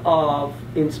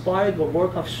inspired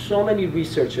work of so many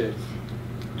researchers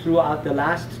throughout the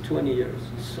last 20 years.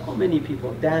 So many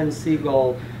people, Dan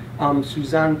Siegel,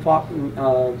 Suzanne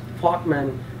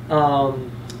Faulkman,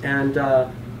 and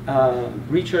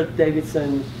Richard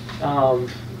Davidson,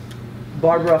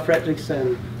 Barbara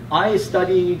Fredrickson. I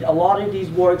studied a lot of these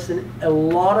works, and a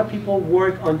lot of people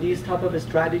work on these type of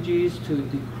strategies to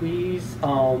decrease,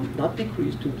 not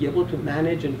decrease, to be able to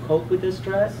manage and cope with the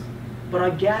stress. But I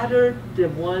gathered the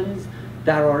ones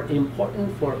that are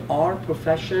important for our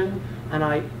profession, and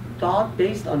I thought,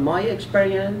 based on my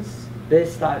experience,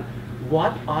 based on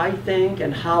what I think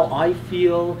and how I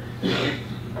feel,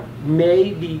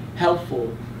 may be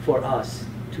helpful for us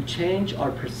to change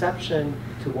our perception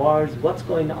towards what's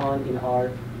going on in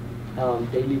our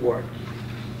daily work.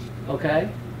 Okay?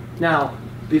 Now,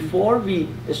 before we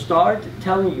start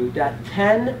telling you that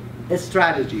 10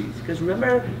 strategies, because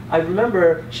I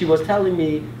remember she was telling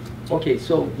me, okay,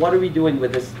 so what are we doing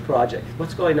with this project?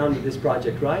 What's going on with this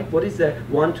project, right? What is the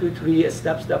 1, 2, 3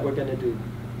 steps that we're going to do?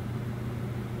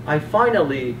 I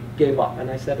finally gave up, and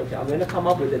I said, okay, I'm going to come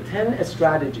up with the 10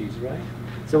 strategies, right?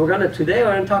 So today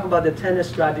we're going to talk about the 10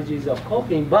 strategies of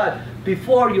coping, but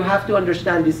before, you have to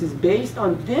understand this is based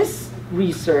on this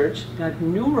research that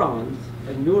neurons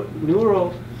and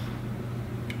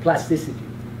neuroplasticity.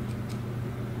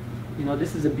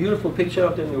 This is a beautiful picture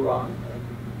of the neuron.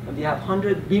 And we have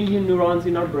 100 billion neurons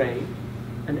in our brain,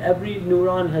 and every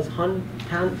neuron has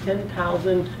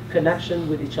 10,000 connections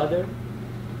with each other.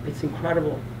 It's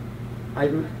incredible.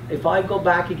 If I go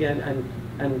back again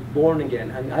and born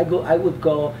again, and I would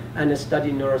go and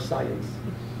study neuroscience,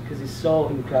 because it's so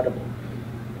incredible.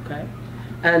 Okay?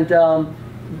 And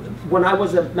when I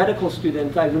was a medical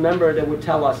student, I remember they would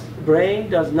tell us, brain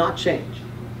does not change.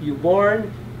 You're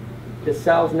born, the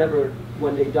cells never,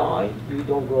 when they die, you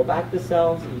don't grow back the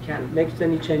cells, you can't make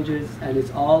any changes, and it's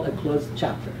all a closed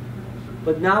chapter.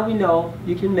 But now we know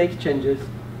you can make changes.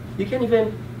 You can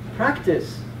even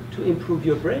practice to improve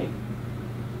your brain.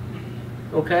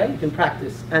 Okay? You can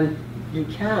practice, and you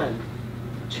can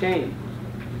change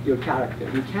your character.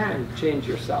 You can change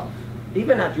yourself,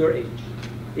 even at your age,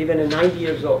 even at 90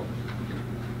 years old.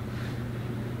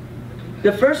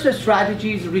 The first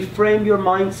strategy is reframe your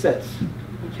mindsets.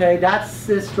 Okay, that's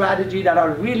the strategy that I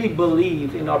really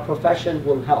believe in our profession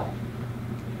will help.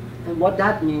 And what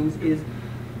that means is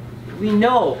we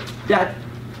know that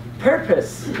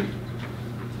purpose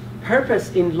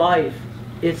in life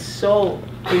is so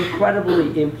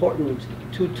incredibly important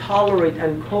to tolerate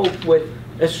and cope with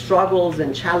the struggles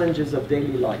and challenges of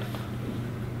daily life.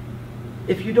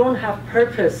 If you don't have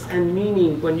purpose and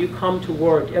meaning when you come to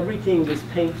work, everything is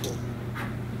painful.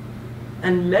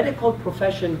 And medical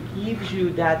profession gives you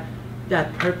that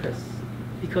purpose,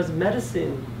 because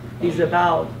medicine is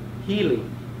about healing,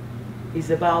 is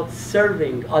about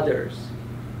serving others,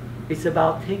 it's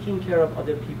about taking care of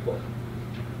other people.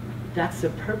 That's the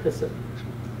purpose of it.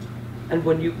 And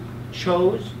when you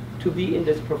chose to be in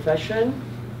this profession,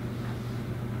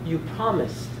 you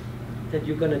promised that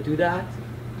you're going to do that.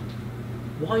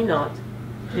 Why not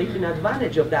take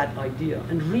advantage of that idea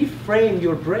and reframe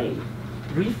your brain?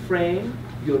 Reframe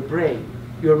your brain,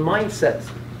 your mindset.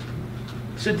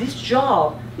 So this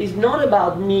job is not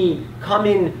about me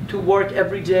coming to work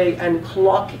every day and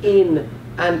clock in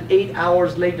and 8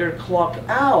 hours later clock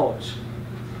out.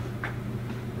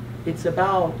 It's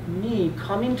about me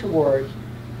coming to work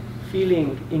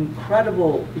feeling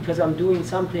incredible because I'm doing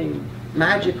something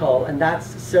magical, and that's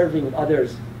serving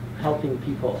others, helping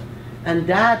people. And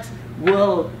that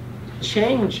will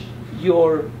change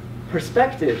your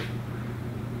perspective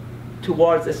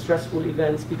towards the stressful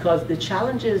events, because the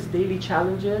challenges, daily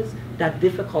challenges, that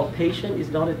difficult patient is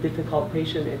not a difficult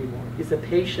patient anymore. It's a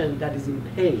patient that is in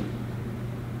pain,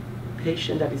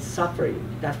 patient that is suffering.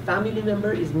 That family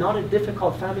member is not a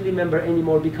difficult family member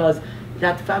anymore, because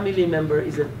that family member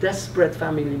is a desperate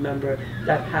family member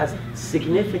that has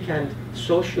significant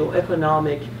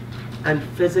socio-economic and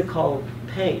physical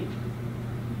pain.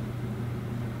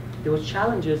 Those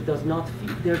challenges does not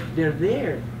feel, they're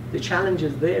there. The challenge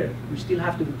is there. You still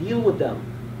have to deal with them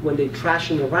when they're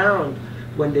trashing around,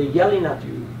 when they're yelling at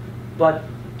you. But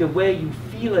the way you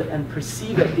feel it and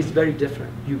perceive it is very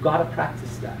different. You gotta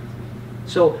practice that.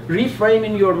 So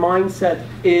reframing your mindset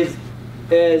is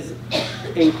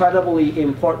incredibly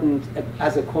important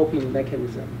as a coping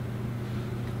mechanism.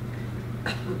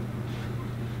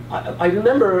 I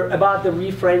remember about the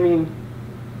reframing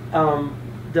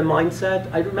the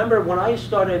mindset. I remember when I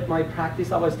started my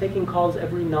practice, I was taking calls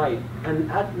every night.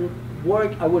 And at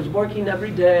work, I was working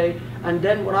every day. And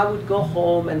then when I would go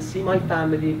home and see my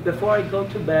family, before I go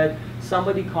to bed,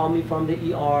 somebody called me from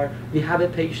the ER. We have a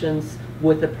patient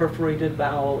with a perforated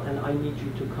bowel, and I need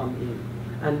you to come in.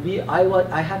 And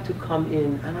I had to come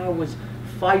in, and I was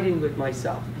fighting with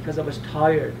myself because I was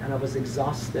tired and I was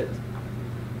exhausted.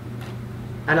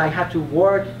 And I had to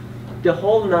work the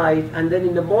whole night, and then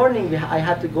in the morning I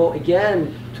had to go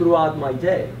again throughout my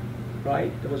day,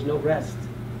 right? There was no rest.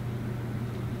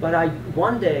 But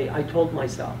one day I told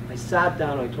myself, I sat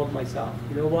down, I told myself,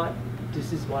 you know what?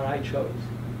 This is what I chose.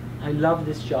 I love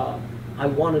this job. I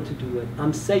wanted to do it.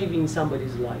 I'm saving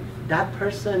somebody's life. That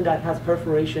person that has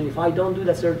perforation, if I don't do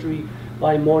the surgery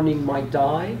by morning, might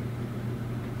die.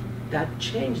 That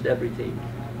changed everything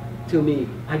to me.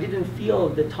 I didn't feel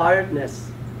the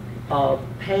tiredness of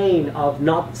pain of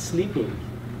not sleeping.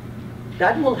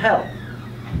 That will help.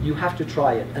 You have to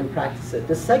try it and practice it.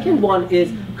 The second one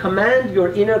is command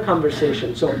your inner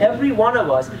conversation. So every one of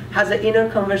us has an inner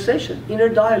conversation, inner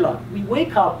dialogue. We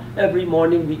wake up every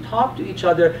morning, we talk to each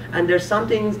other, and there's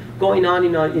something going on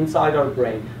inside our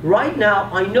brain. Right now,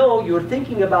 I know you're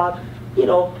thinking about, you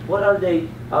know, what are they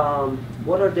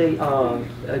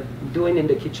doing in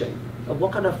the kitchen?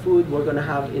 What kind of food we're going to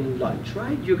have in lunch,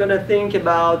 right? You're going to think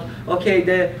about,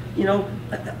 okay,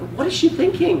 what is she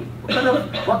thinking?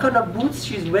 What kind of boots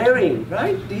she's wearing,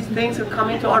 right? These things are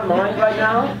coming to our mind right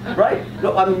now, right?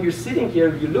 No, I mean, you're sitting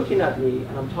here, you're looking at me,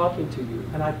 and I'm talking to you,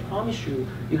 and I promise you,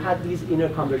 you had these inner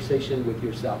conversations with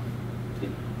yourself.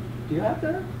 Do you have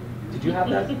that? Did you have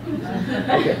that?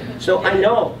 Okay, so I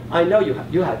know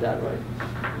you had that,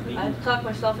 right? I talked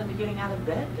myself into getting out of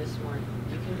bed this morning.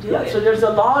 Yeah, so there's a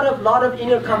lot of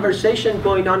inner conversation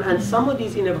going on, and some of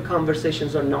these inner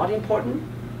conversations are not important.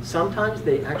 Sometimes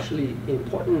they actually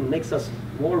important and makes us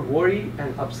more worried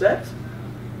and upset,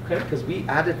 okay? Because we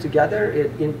add it together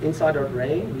inside our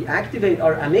brain. We activate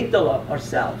our amygdala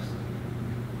ourselves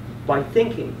by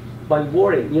thinking, by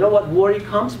worrying. You know what worry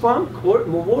comes from?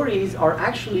 Worries are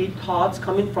actually thoughts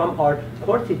coming from our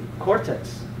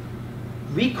cortex.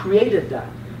 We created that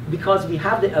because we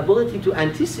have the ability to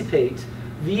anticipate.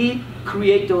 We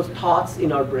create those thoughts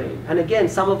in our brain. And again,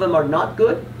 some of them are not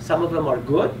good, some of them are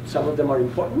good, some of them are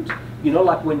important. You know,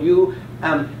 like when you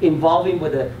involving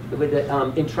with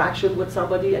a interaction with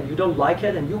somebody and you don't like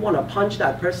it and you want to punch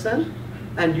that person,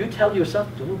 and you tell yourself,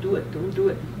 don't do it, don't do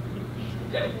it.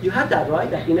 You had that, right?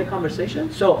 That inner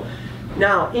conversation? So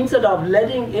now, instead of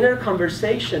letting inner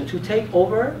conversation to take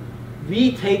over,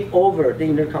 we take over the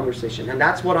inner conversation. And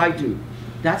that's what I do.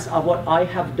 That's what I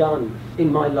have done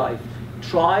in my life.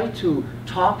 Try to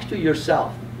talk to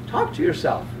yourself. Talk to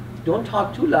yourself. Don't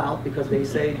talk too loud because they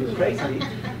say you're crazy,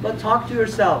 but talk to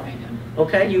yourself.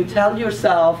 Okay? You tell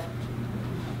yourself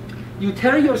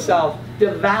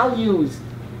the values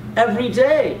every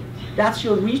day. That's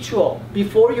your ritual.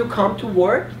 Before you come to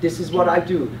work, this is what I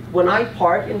do. When I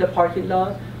park in the parking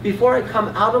lot, before I come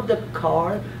out of the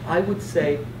car, I would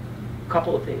say a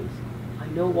couple of things. I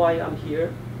know why I'm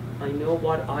here. I know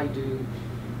what I do.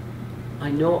 I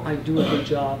know I do a good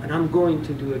job, and I'm going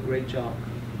to do a great job.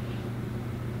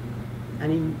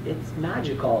 And it's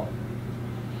magical.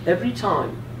 Every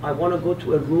time I want to go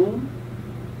to a room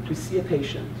to see a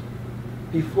patient,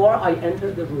 before I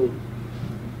enter the room,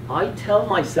 I tell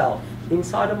myself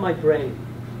inside of my brain,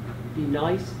 be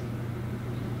nice.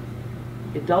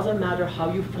 It doesn't matter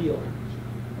how you feel,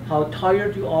 how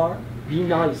tired you are, be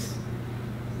nice.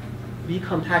 Be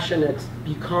compassionate,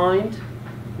 be kind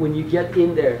when you get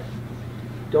in there.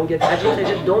 Don't get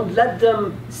agitated. Don't let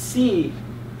them see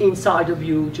inside of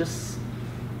you. Just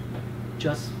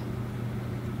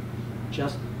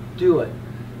do it.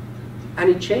 And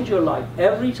it changes your life.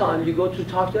 Every time you go to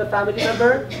talk to a family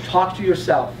member, talk to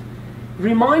yourself.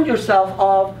 Remind yourself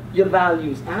of your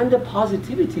values and the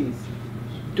positivities.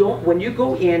 when you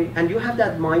go in and you have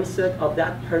that mindset of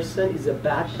that person is a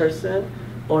bad person,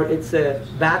 or it's a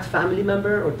bad family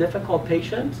member or difficult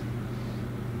patient,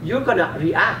 you're gonna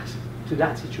react to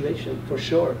that situation for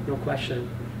sure, no question.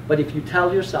 But if you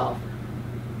tell yourself,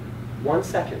 1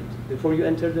 second before you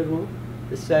enter the room,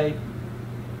 just say,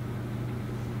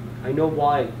 I know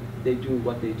why they do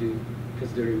what they do,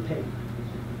 because they're in pain.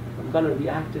 I'm gonna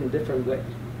react in a different way.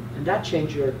 And that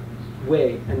changes your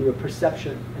way and your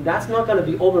perception. And that's not gonna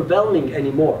be overwhelming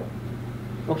anymore.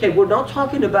 Okay, we're not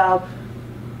talking about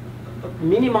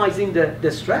minimizing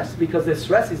the stress, because the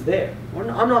stress is there.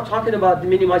 I'm not talking about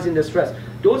minimizing the stress.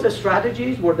 Those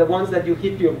strategies were the ones that you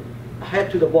hit your head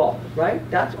to the wall, right?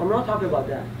 I'm not talking about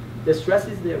that. The stress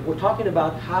is there. We're talking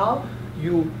about how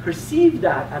you perceive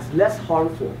that as less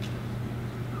harmful.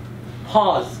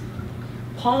 Pause.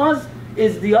 Pause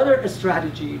is the other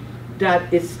strategy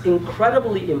that is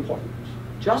incredibly important.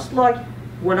 Just like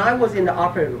when I was in the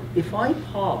operating room, if I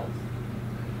pause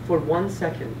for 1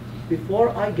 second before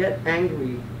I get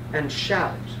angry and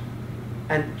shout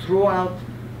and throw out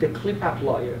the clip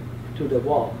applier to the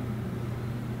wall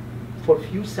for a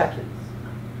few seconds,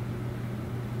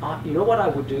 you know what I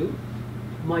would do?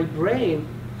 My brain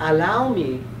allow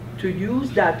me to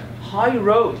use that high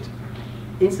road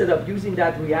instead of using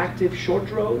that reactive short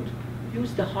road.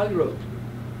 Use the high road.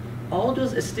 All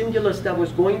those stimulus that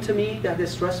was going to me, that the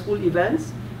stressful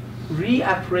events,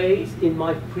 reappraise in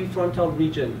my prefrontal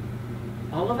region.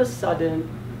 All of a sudden,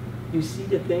 you see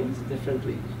the things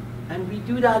differently. And we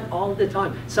do that all the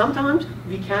time. Sometimes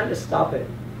we can't stop it.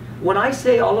 When I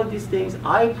say all of these things,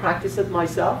 I practice it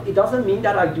myself. It doesn't mean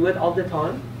that I do it all the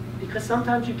time, because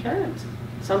sometimes you can't.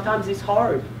 Sometimes it's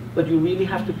hard, but you really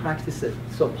have to practice it.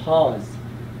 So pause.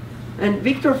 And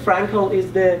Viktor Frankl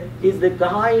is the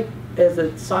guy, is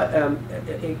an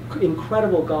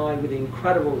incredible guy with an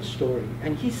incredible story.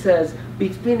 And he says,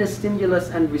 between a stimulus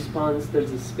and response,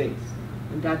 there's a space.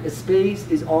 And that space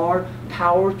is our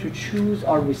power to choose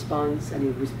our response,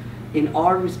 and in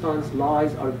our response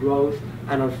lies our growth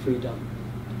and our freedom.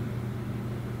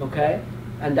 Okay?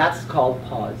 And that's called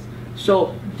pause.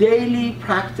 So daily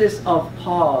practice of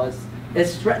pause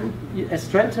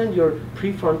strengthen your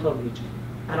prefrontal region.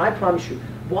 And I promise you,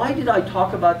 why did I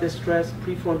talk about the stress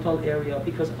prefrontal area?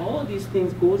 Because all of these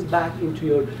things goes back into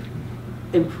your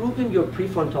improving your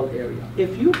prefrontal area.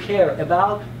 If you care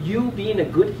about you being a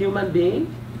good human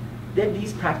being, then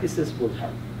these practices will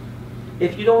help.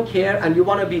 If you don't care and you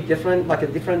want to be different, like a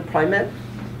different primate,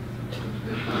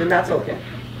 then that's okay.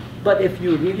 But if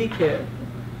you really care,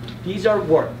 these are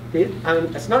work.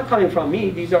 It's not coming from me.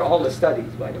 These are all the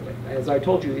studies, by the way. As I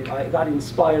told you, I got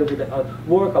inspired with the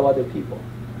work of other people.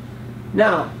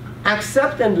 Now,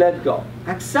 accept and let go.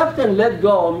 Accept and let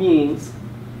go means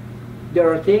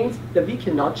there are things that we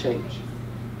cannot change.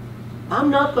 I'm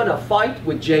not going to fight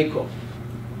with Jacob.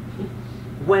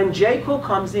 When Jacob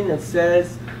comes in and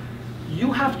says,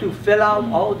 you have to fill out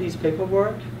all of these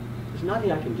paperwork, there's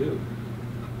nothing I can do.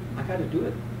 I got to do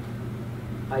it.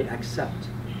 I accept.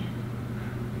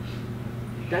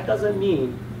 That doesn't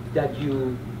mean that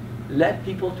you let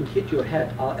people to hit your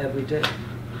head every day.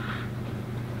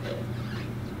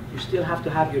 You still have to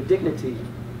have your dignity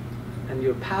and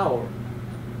your power.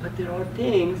 But there are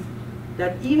things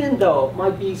that, even though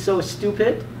might be so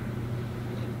stupid,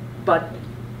 but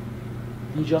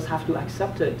you just have to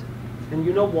accept it. And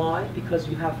you know why? Because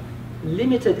you have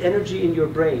limited energy in your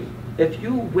brain. If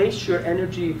you waste your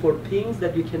energy for things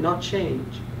that you cannot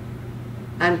change,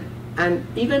 and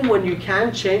even when you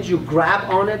can change, you grab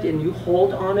on it and you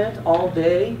hold on it all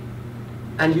day,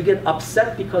 and you get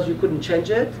upset because you couldn't change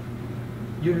it,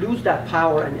 you lose that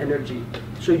power and energy.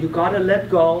 So you gotta let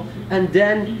go and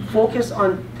then focus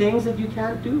on things that you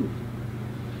can't do.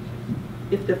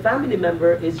 If the family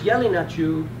member is yelling at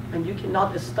you and you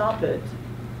cannot stop it,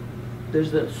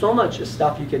 there's so much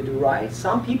stuff you can do, right?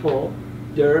 Some people,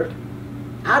 they're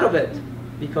out of it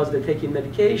because they're taking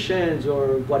medications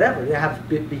or whatever. They have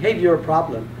behavioral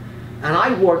problem. And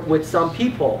I work with some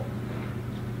people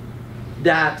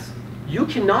that you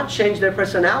cannot change their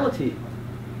personality.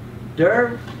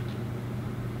 They're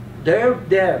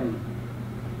them.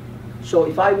 So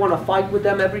if I want to fight with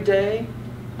them every day,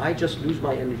 I just lose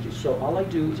my energy. So all I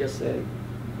do is just say,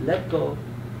 let go,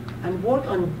 and work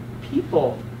on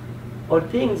people or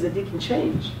things that they can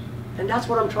change. And that's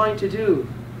what I'm trying to do.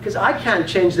 Because I can't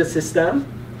change the system.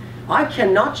 I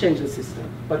cannot change the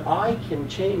system. But I can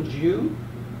change you,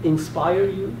 inspire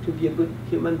you to be a good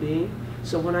human being.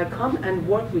 So when I come and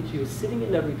work with you, sitting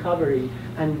in the recovery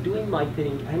and doing my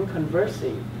thing and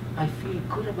conversing, I feel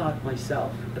good about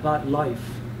myself, about life.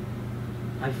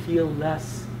 I feel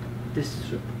less this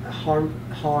harm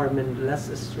and less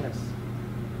stress.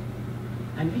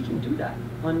 And we can do that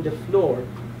on the floor.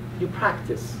 You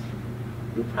practice.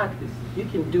 You practice. You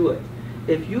can do it.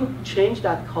 If you change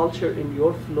that culture in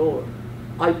your floor,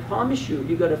 I promise you,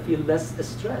 you're going to feel less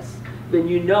stress. When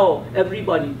you know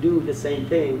everybody do the same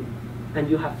thing, and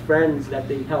you have friends that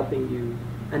they're helping you,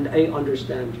 and they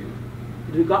understand you,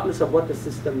 regardless of what the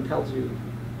system tells you.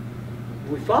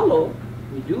 We follow,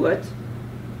 we do it.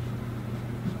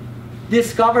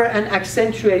 Discover and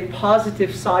accentuate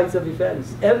positive sides of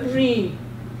events.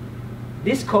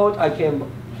 This quote I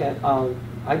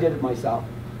did it myself,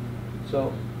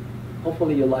 so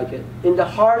hopefully you like it. In the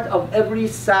heart of every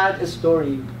sad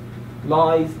story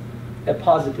lies a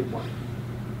positive one.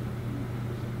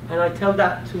 And I tell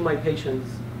that to my patients.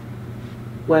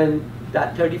 When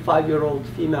that 35-year-old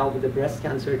female with the breast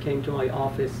cancer came to my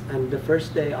office, and the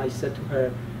first day I said to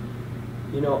her,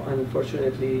 you know,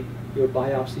 unfortunately, your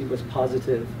biopsy was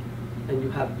positive, and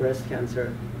you have breast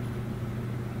cancer.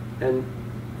 And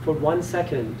for 1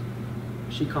 second,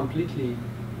 she completely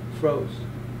froze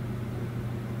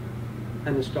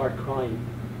and started crying.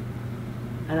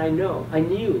 And I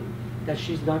knew that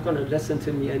she's not going to listen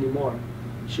to me anymore.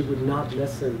 She would not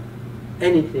listen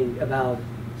anything about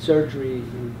surgery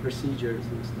and procedures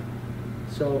and stuff.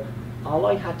 So all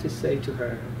I had to say to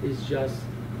her is just,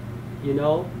 you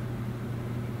know,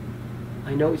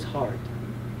 I know it's hard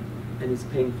and it's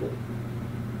painful,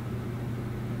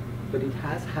 but it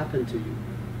has happened to you.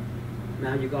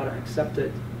 Now you gotta accept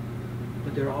it.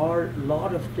 But there are a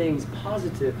lot of things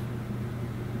positive.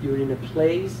 You're in a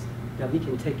place that we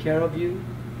can take care of you.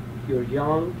 You're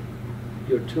young.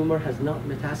 Your tumor has not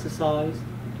metastasized,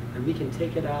 and we can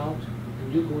take it out,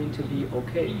 and you're going to be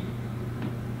okay.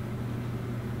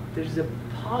 There's a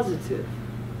positive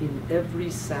in every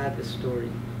sad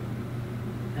story.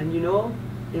 And you know,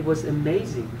 it was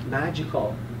amazing,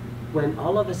 magical, when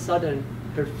all of a sudden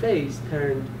her face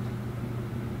turned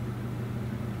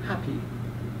happy.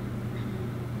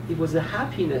 It was a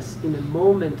happiness in a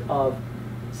moment of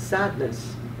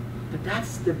sadness. But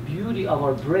that's the beauty of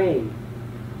our brain.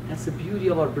 That's the beauty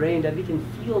of our brain, that we can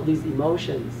feel these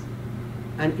emotions.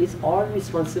 And it's our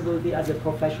responsibility as a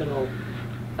professional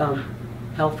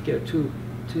healthcare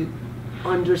to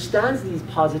understand these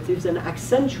positives and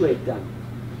accentuate them.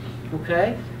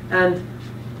 Okay? And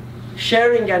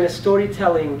sharing and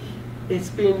storytelling, it's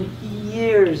been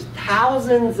years,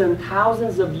 thousands and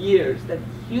thousands of years that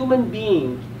human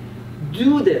beings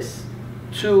do this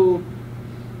to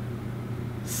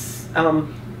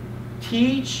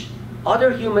teach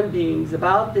other human beings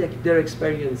about their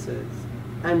experiences,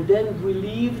 and then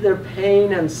relieve their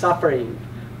pain and suffering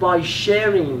by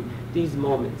sharing these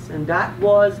moments. And that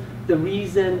was the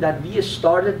reason that we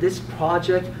started this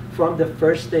project from the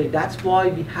first day. That's why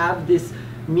we have these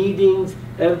meetings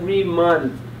every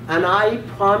month. And I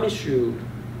promise you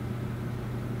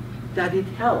that it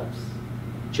helps.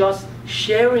 Just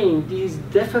sharing these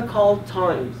difficult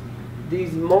times,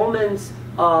 these moments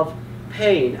of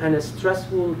pain and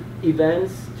stressful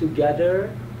events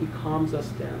together, it calms us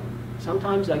down.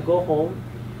 Sometimes I go home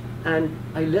and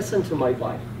I listen to my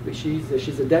wife. She's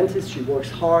a dentist, she works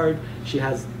hard, she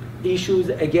has issues,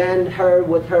 again, her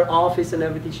with her office and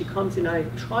everything. She comes in, I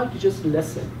try to just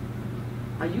listen.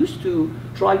 I used to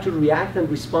try to react and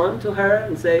respond to her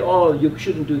and say, oh, you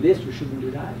shouldn't do this, you shouldn't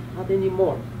do that. Not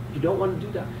anymore. You don't want to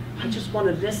do that. I just want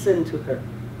to listen to her.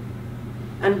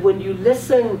 And when you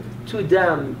listen to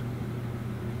them,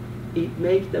 it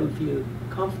makes them feel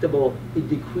comfortable, it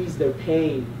decreases their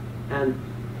pain, and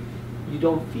you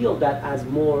don't feel that as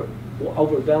more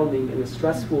overwhelming and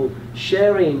stressful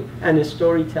sharing and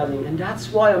storytelling. And that's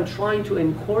why I'm trying to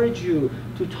encourage you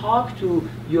to talk to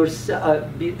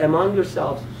among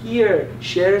yourselves,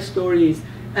 share stories,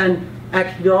 and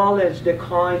acknowledge the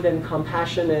kind and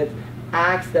compassionate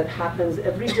acts that happens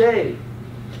every day.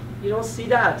 You don't see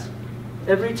that.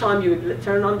 Every time you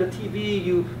turn on the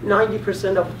TV,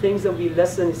 90% of things that we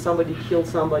listen is somebody killed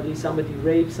somebody, somebody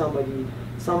raped somebody,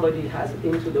 somebody has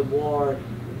into the war,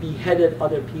 beheaded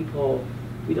other people.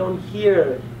 We don't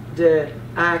hear the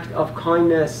act of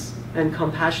kindness and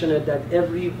compassionate that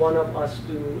every one of us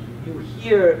do. You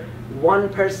hear one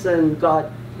person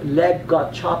leg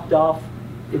got chopped off.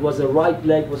 It was the right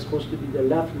leg, was supposed to be the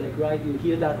left leg, right? You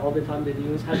hear that all the time in the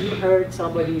news. Have you heard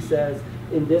somebody says,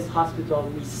 in this hospital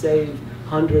we saved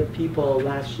 100 people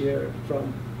last year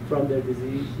from their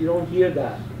disease? You don't hear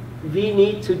that. We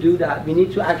need to do that. We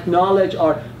need to acknowledge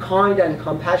our kind and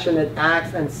compassionate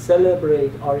acts and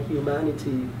celebrate our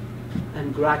humanity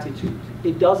and gratitude.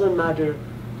 It doesn't matter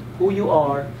who you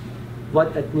are,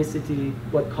 what ethnicity,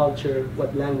 what culture,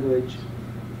 what language.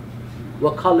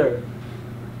 what color.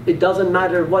 It doesn't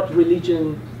matter what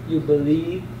religion you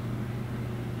believe.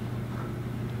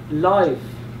 Life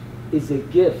is a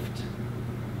gift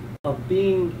of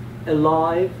being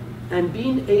alive and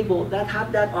being able,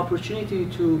 have that opportunity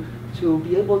to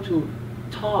be able to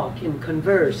talk and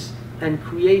converse and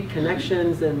create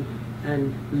connections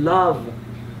and love.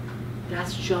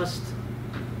 That's just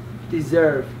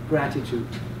deserve gratitude.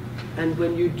 And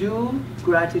when you do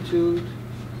gratitude,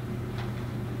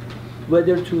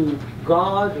 whether to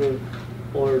God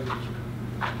or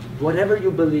whatever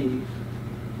you believe,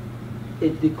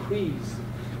 it decreases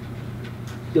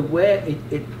the way,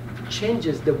 it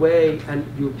changes the way and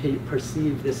you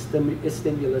perceive the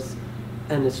stimulus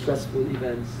and the stressful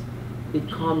events. It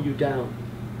calms you down.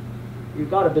 You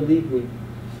gotta believe me.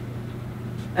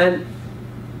 And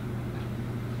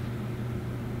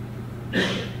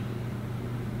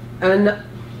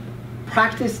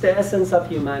practice the essence of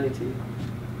humanity.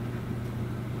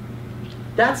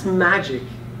 That's magic.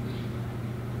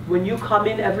 When you come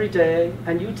in every day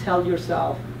and you tell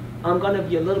yourself, I'm going to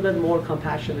be a little bit more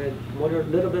compassionate, a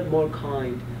little bit more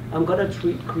kind. I'm going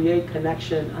to create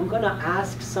connection. I'm going to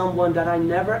ask someone that I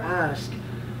never ask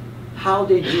how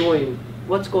they're doing,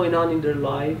 what's going on in their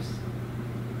lives.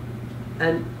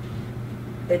 And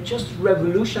it just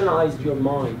revolutionized your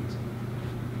mind,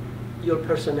 your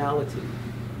personality.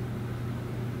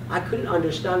 I couldn't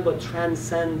understand what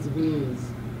transcends means.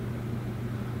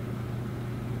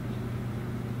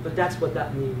 But that's what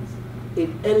that means. It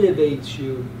elevates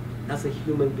you as a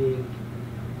human being.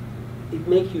 It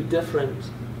makes you different.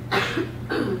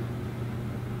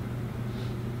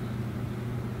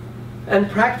 And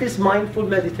practice mindful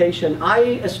meditation.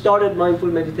 I started mindful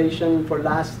meditation for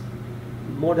last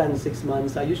more than 6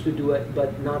 months. I used to do it,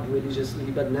 but not religiously,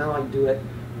 but now I do it.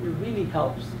 It really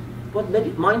helps. What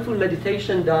mindful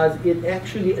meditation does, it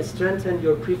actually strengthens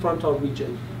your prefrontal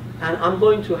region. And I'm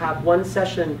going to have one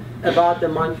session about the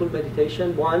mindful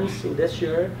meditation once in this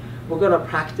year. We're going to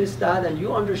practice that, and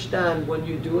you understand when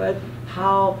you do it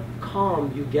how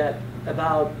calm you get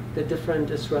about the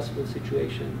different stressful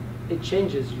situation. It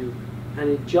changes you, and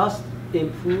it just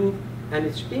improves, and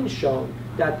it's been shown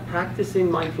that practicing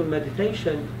mindful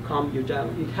meditation calms you down.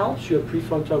 It helps your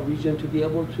prefrontal region to be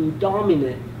able to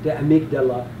dominate the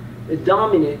amygdala,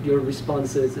 dominate your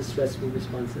responses, the stressful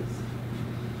responses.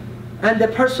 And the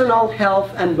personal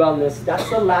health and wellness, that's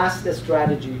the last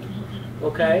strategy,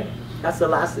 okay? That's the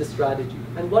last strategy.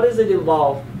 And what does it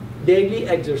involve? Daily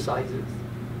exercises,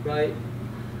 right?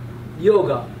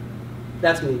 Yoga,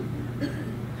 that's me.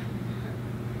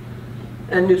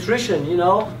 And nutrition, you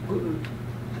know,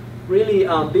 really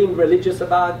being religious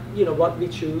about, you know, what we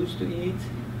choose to eat.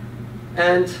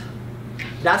 And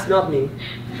that's not me.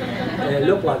 It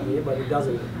looks like me, but it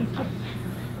doesn't.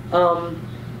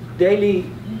 Daily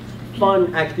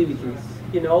fun activities,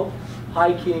 you know,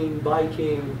 hiking,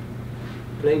 biking,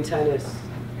 playing tennis,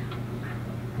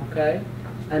 okay?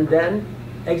 And then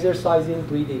exercising,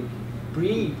 breathing.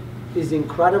 Breathe is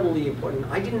incredibly important.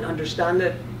 I didn't understand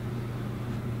it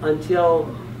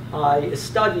until I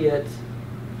study it,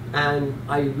 and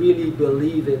I really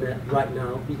believe in it right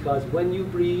now, because when you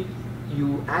breathe,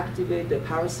 you activate the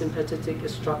parasympathetic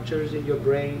structures in your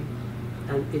brain,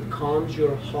 and it calms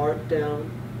your heart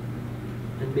down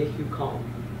and make you calm.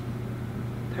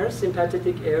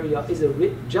 Parasympathetic area is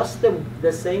just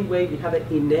the same way we have an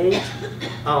innate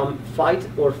fight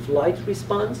or flight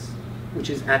response,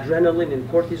 which is adrenaline and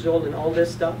cortisol and all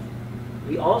this stuff.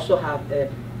 We also have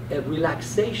a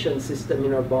relaxation system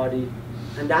in our body,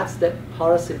 and that's the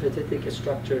parasympathetic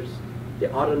structures,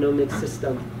 the autonomic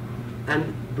system.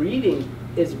 And breathing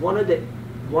is one of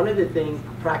the things,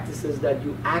 practices that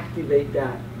you activate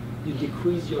that. You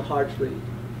decrease your heart rate.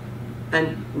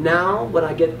 And now, when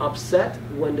I get upset,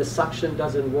 when the suction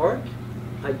doesn't work,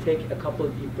 I take a couple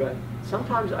of deep breaths.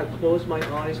 Sometimes I close my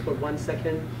eyes for 1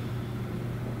 second,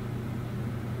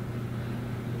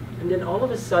 and then all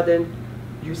of a sudden,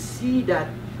 you see that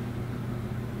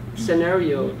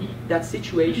scenario, that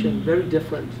situation, very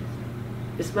different.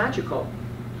 It's magical.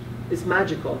 It's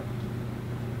magical.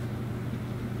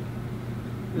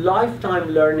 Lifetime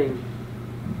learning.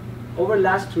 Over the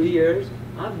last 3 years,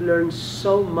 I've learned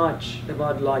so much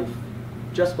about life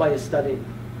just by studying.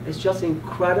 It's just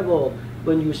incredible.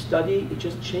 When you study, it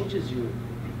just changes you.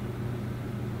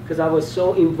 Because I was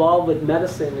so involved with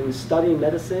medicine and studying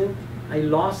medicine, I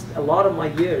lost a lot of my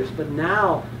years. But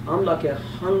now, I'm like a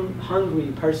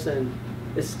hungry person,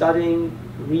 studying,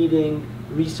 reading,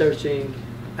 researching,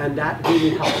 and that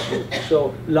really helps me.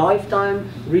 So lifetime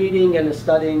reading and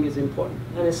studying is important.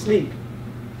 And sleep.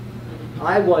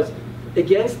 I was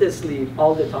against the sleep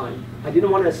all the time. I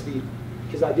didn't want to sleep.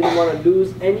 because I didn't want to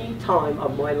lose any time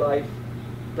of my life.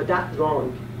 But that's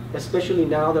wrong, especially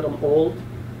now that I'm old.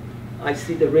 I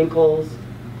see the wrinkles,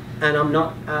 and I'm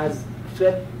not as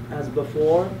fit as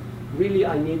before. Really,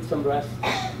 I need some rest.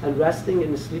 And resting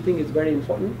and sleeping is very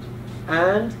important.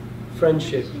 And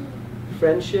friendship.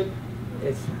 Friendship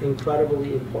is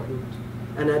incredibly important.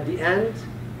 And at the end,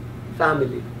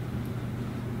 family.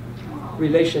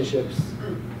 Relationships.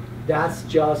 That's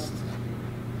just,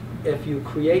 if you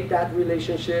create that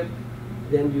relationship,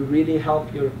 then you really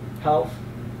help your health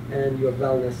and your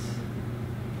wellness.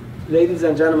 Ladies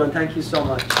and gentlemen, thank you so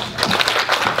much.